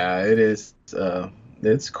 Yeah, it is.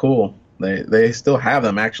 It's cool. They still have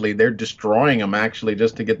them. Actually, they're destroying them actually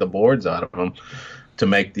just to get the boards out of them to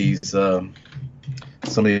make these some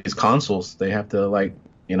of these consoles. They have to I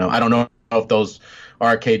don't know if those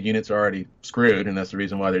arcade units are already screwed, and that's the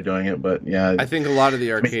reason why they're doing it. But yeah, I think a lot of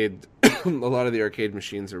the arcade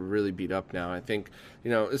machines are really beat up now. I think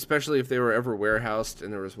especially if they were ever warehoused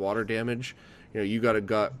and there was water damage, you got to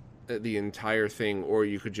gut the entire thing, or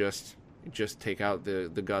you could just take out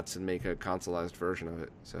the guts and make a consoleized version of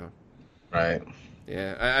it. So, right.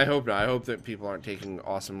 Yeah, I hope not. I hope that people aren't taking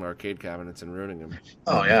awesome arcade cabinets and ruining them.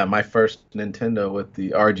 Oh yeah, my first Nintendo with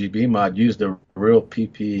the RGB mod used a real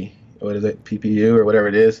PPU or whatever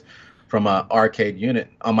it is from an arcade unit.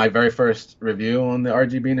 On my very first review on the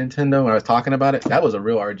RGB Nintendo, when I was talking about it, that was a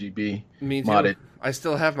real RGB Me too. modded. I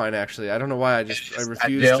still have mine actually. I don't know why. I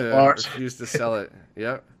refuse to sell it.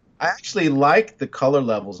 Yep. I actually like the color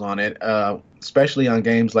levels on it, especially on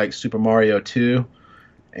games like Super Mario 2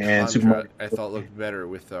 and Super Mario. I thought looked better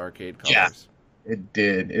with the arcade colors. Yeah, it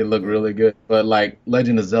did. It looked really good. But like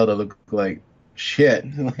Legend of Zelda looked like shit.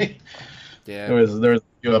 Yeah. There was a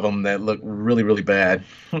few of them that looked really, really bad.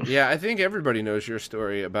 Yeah, I think everybody knows your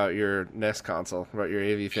story about your NES console, about your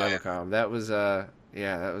AV Famicom. That was that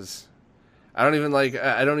was. I don't even like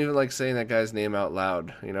saying that guy's name out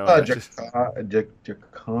loud.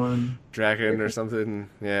 Draken or something.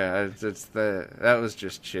 Yeah, that was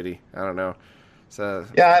just shitty. I don't know. So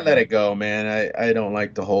yeah, I let it go, man. I don't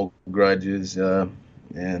like to hold grudges,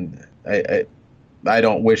 and I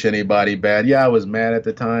don't wish anybody bad. Yeah, I was mad at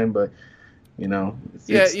the time, but you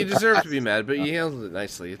deserve to be mad, but you handled it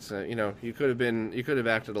nicely. It's you could have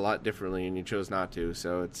acted a lot differently, and you chose not to.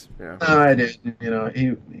 So it's No, I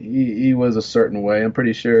didn't. He was a certain way. I'm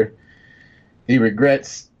pretty sure he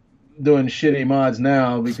regrets doing shitty mods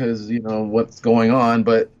now because what's going on.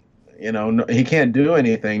 But he can't do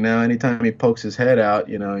anything now. Anytime he pokes his head out,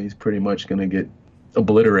 he's pretty much gonna get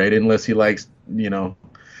obliterated unless he likes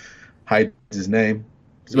hides his name.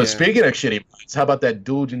 But speaking of shitty mods, how about that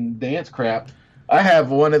Dual Dance crap? I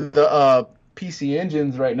have one of the PC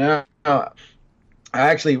Engines right now.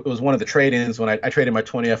 It was one of the trade-ins when I traded my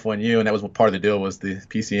 20F1U, and that was part of the deal was the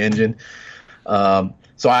PC Engine.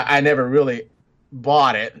 So I never really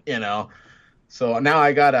bought it, So now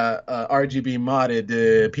I got a RGB modded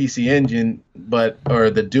PC Engine, or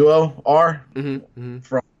the Duo R from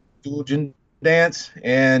Dual Dance,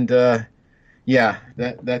 and yeah,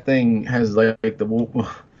 that thing has like the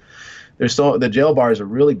jail bars are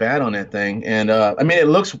really bad on that thing, and I mean it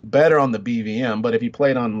looks better on the BVM, but if you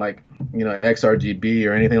play it on XRGB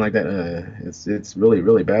or anything like that, it's really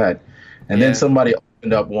really bad. And then somebody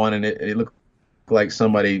opened up one and it looked like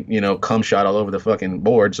somebody, cum shot all over the fucking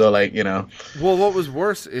board. So like, Well, what was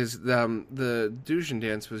worse is the Dujin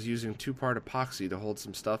dance was using 2-part epoxy to hold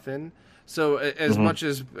some stuff in. So as much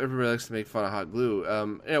as everybody likes to make fun of hot glue,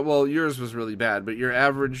 well, yours was really bad, but your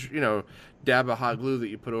average, dab of hot glue that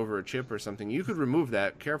you put over a chip or something, you could remove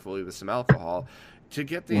that carefully with some alcohol. To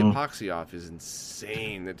get the epoxy off is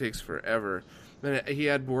insane. It takes forever. And he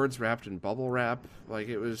had boards wrapped in bubble wrap. Like,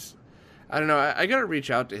 it was... I don't know. I got to reach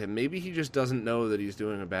out to him. Maybe he just doesn't know that he's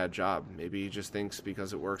doing a bad job. Maybe he just thinks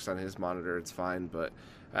because it works on his monitor, it's fine. But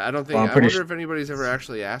I don't think... I wonder if anybody's ever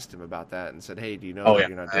actually asked him about that and said, hey, do you know that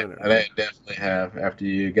you're not doing it right? I definitely have. After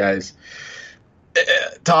you guys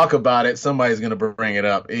talk about it, somebody's going to bring it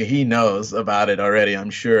up. He knows about it already,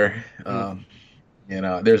 I'm sure.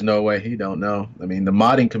 There's no way he don't know. I mean, the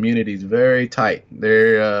modding community is very tight.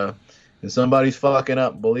 They're if somebody's fucking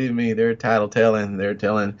up, believe me, they're tattletaling. They're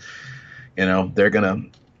telling, they're gonna,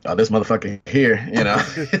 this motherfucker here.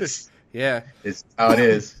 It's it's how it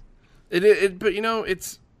is. But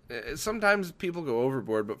it's sometimes people go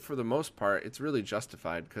overboard, but for the most part, it's really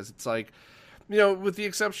justified because it's like, with the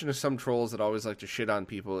exception of some trolls that always like to shit on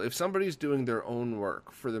people, if somebody's doing their own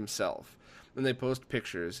work for themselves and they post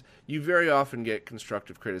pictures, you very often get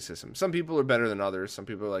constructive criticism. Some people are better than others. Some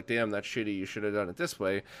people are like, damn, that's shitty. You should have done it this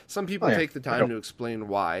way. Some people take the time to explain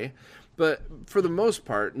why. But for the most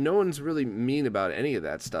part, no one's really mean about any of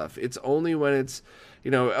that stuff. It's only when it's,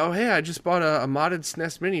 oh, hey, I just bought a modded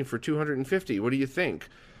SNES Mini for $250. What do you think?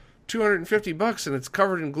 $250 and it's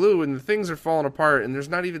covered in glue and the things are falling apart and there's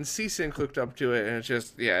not even C-Sync hooked up to it. And it's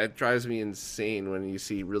just, it drives me insane when you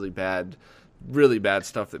see really bad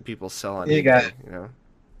stuff that people sell on eBay,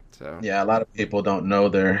 So a lot of people don't know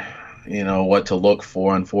what to look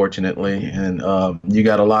for, unfortunately, and you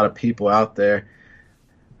got a lot of people out there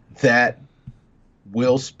that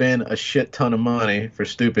will spend a shit ton of money for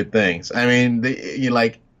stupid things. I mean,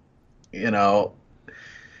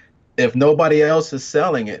 if nobody else is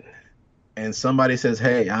selling it, and somebody says,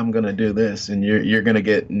 "Hey, I'm gonna do this," and you're gonna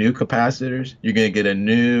get new capacitors, you're gonna get a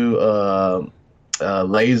new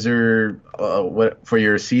laser for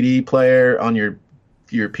your CD player on your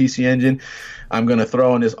PC engine. I'm gonna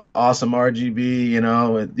throw in this awesome RGB,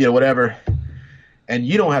 whatever, and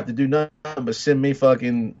you don't have to do nothing but send me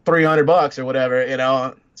fucking $300 or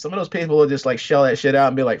whatever. Some of those people will just like shell that shit out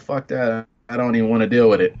and be like, "Fuck that, I don't even want to deal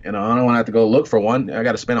with it. I don't want to have to go look for one. I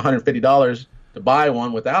got to spend $150 to buy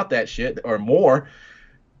one without that shit or more."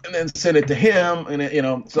 And then send it to him,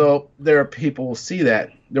 and so there are people who see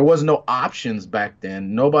that. There was no options back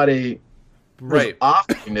then. Nobody was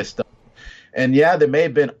offering this stuff. And there may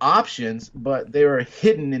have been options, but they were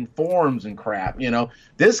hidden in forums and crap.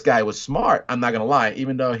 This guy was smart. I'm not gonna lie.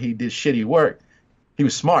 Even though he did shitty work, he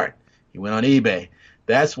was smart. He went on eBay.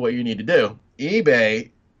 That's what you need to do. eBay.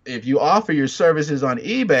 If you offer your services on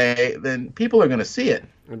eBay, then people are gonna see it.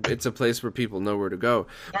 It's a place where people know where to go.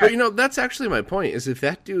 Right. But that's actually my point. Is if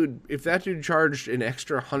that dude charged an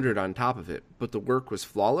extra 100 on top of it, but the work was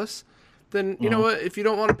flawless, then you know what? If you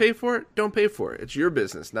don't want to pay for it, don't pay for it. It's your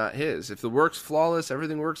business, not his. If the work's flawless,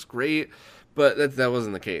 everything works great, but that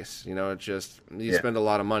wasn't the case. It's just you spend a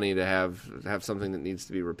lot of money to have something that needs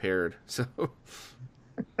to be repaired. So.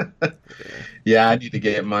 I need to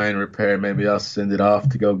get mine repaired. Maybe I'll send it off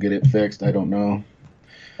to go get it fixed. I don't know.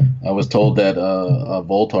 I was told that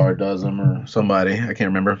Voltar does them or somebody. I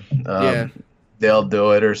can't remember. They'll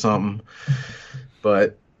do it or something.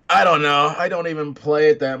 But I don't know. I don't even play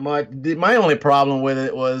it that much. My only problem with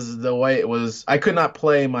it was the way it was. I could not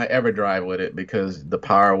play my EverDrive with it because the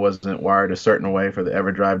power wasn't wired a certain way for the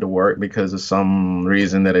EverDrive to work because of some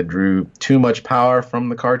reason that it drew too much power from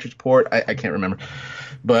the cartridge port. I can't remember.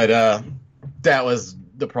 But that was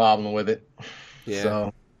the problem with it.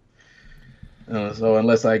 Yeah. So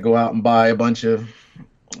unless I go out and buy a bunch of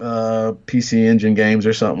PC Engine games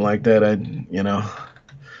or something like that, I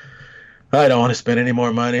don't want to spend any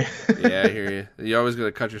more money. Yeah, I hear you. You always got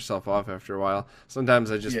to cut yourself off after a while.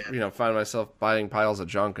 Sometimes I just find myself buying piles of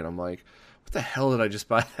junk, and I'm like, what the hell did I just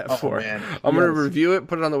buy that for? Man. I'm going to review it,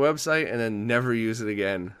 put it on the website, and then never use it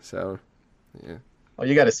again. So, yeah. Oh,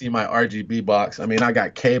 you got to see my RGB box. I mean, I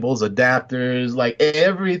got cables, adapters, like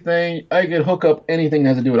everything. I could hook up anything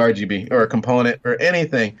that has to do with RGB or a component or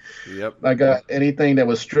anything. Yep. I got anything that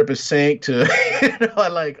was strip of sync to,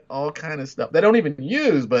 like all kind of stuff. They don't even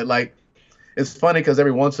use, but like, it's funny because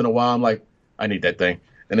every once in a while I'm like, I need that thing,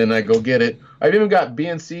 and then I go get it. I've even got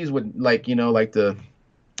BNCs with like the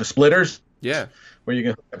splitters. Yeah. Where you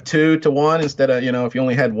can have 2 to 1 instead of if you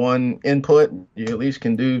only had one input, you at least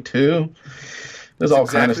can do 2. There's all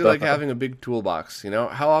kind of stuff. Like having a big toolbox.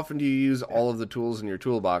 How often do you use all of the tools in your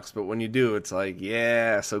toolbox? But when you do, it's like,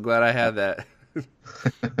 yeah, so glad I had that.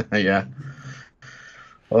 Yeah.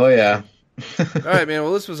 Oh yeah. All right, man.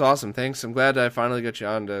 Well, this was awesome. Thanks. I'm glad I finally got you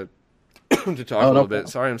on to to talk a Oh, no little bit. problem.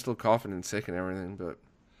 Sorry, I'm still coughing and sick and everything, but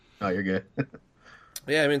Oh, you're good.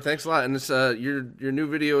 yeah, I mean, thanks a lot. And it's your new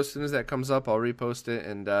video. As soon as that comes up, I'll repost it.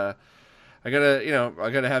 And I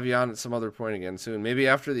gotta have you on at some other point again soon. Maybe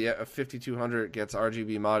after the 5200 gets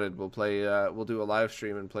RGB modded, we'll do a live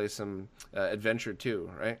stream and play some Adventure 2,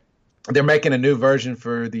 right? They're making a new version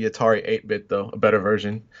for the Atari 8-bit though, a better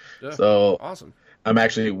version. Yeah. So Awesome. I'm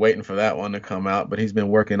actually waiting for that one to come out, but he's been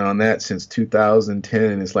working on that since 2010,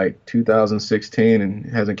 and it's like 2016, and it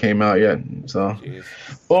hasn't came out yet. So Jeez.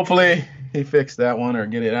 hopefully he fixed that one or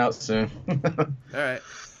get it out soon. All right.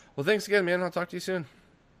 Well, thanks again, man. I'll talk to you soon.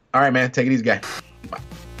 All right, man. Take it easy, guy. Bye.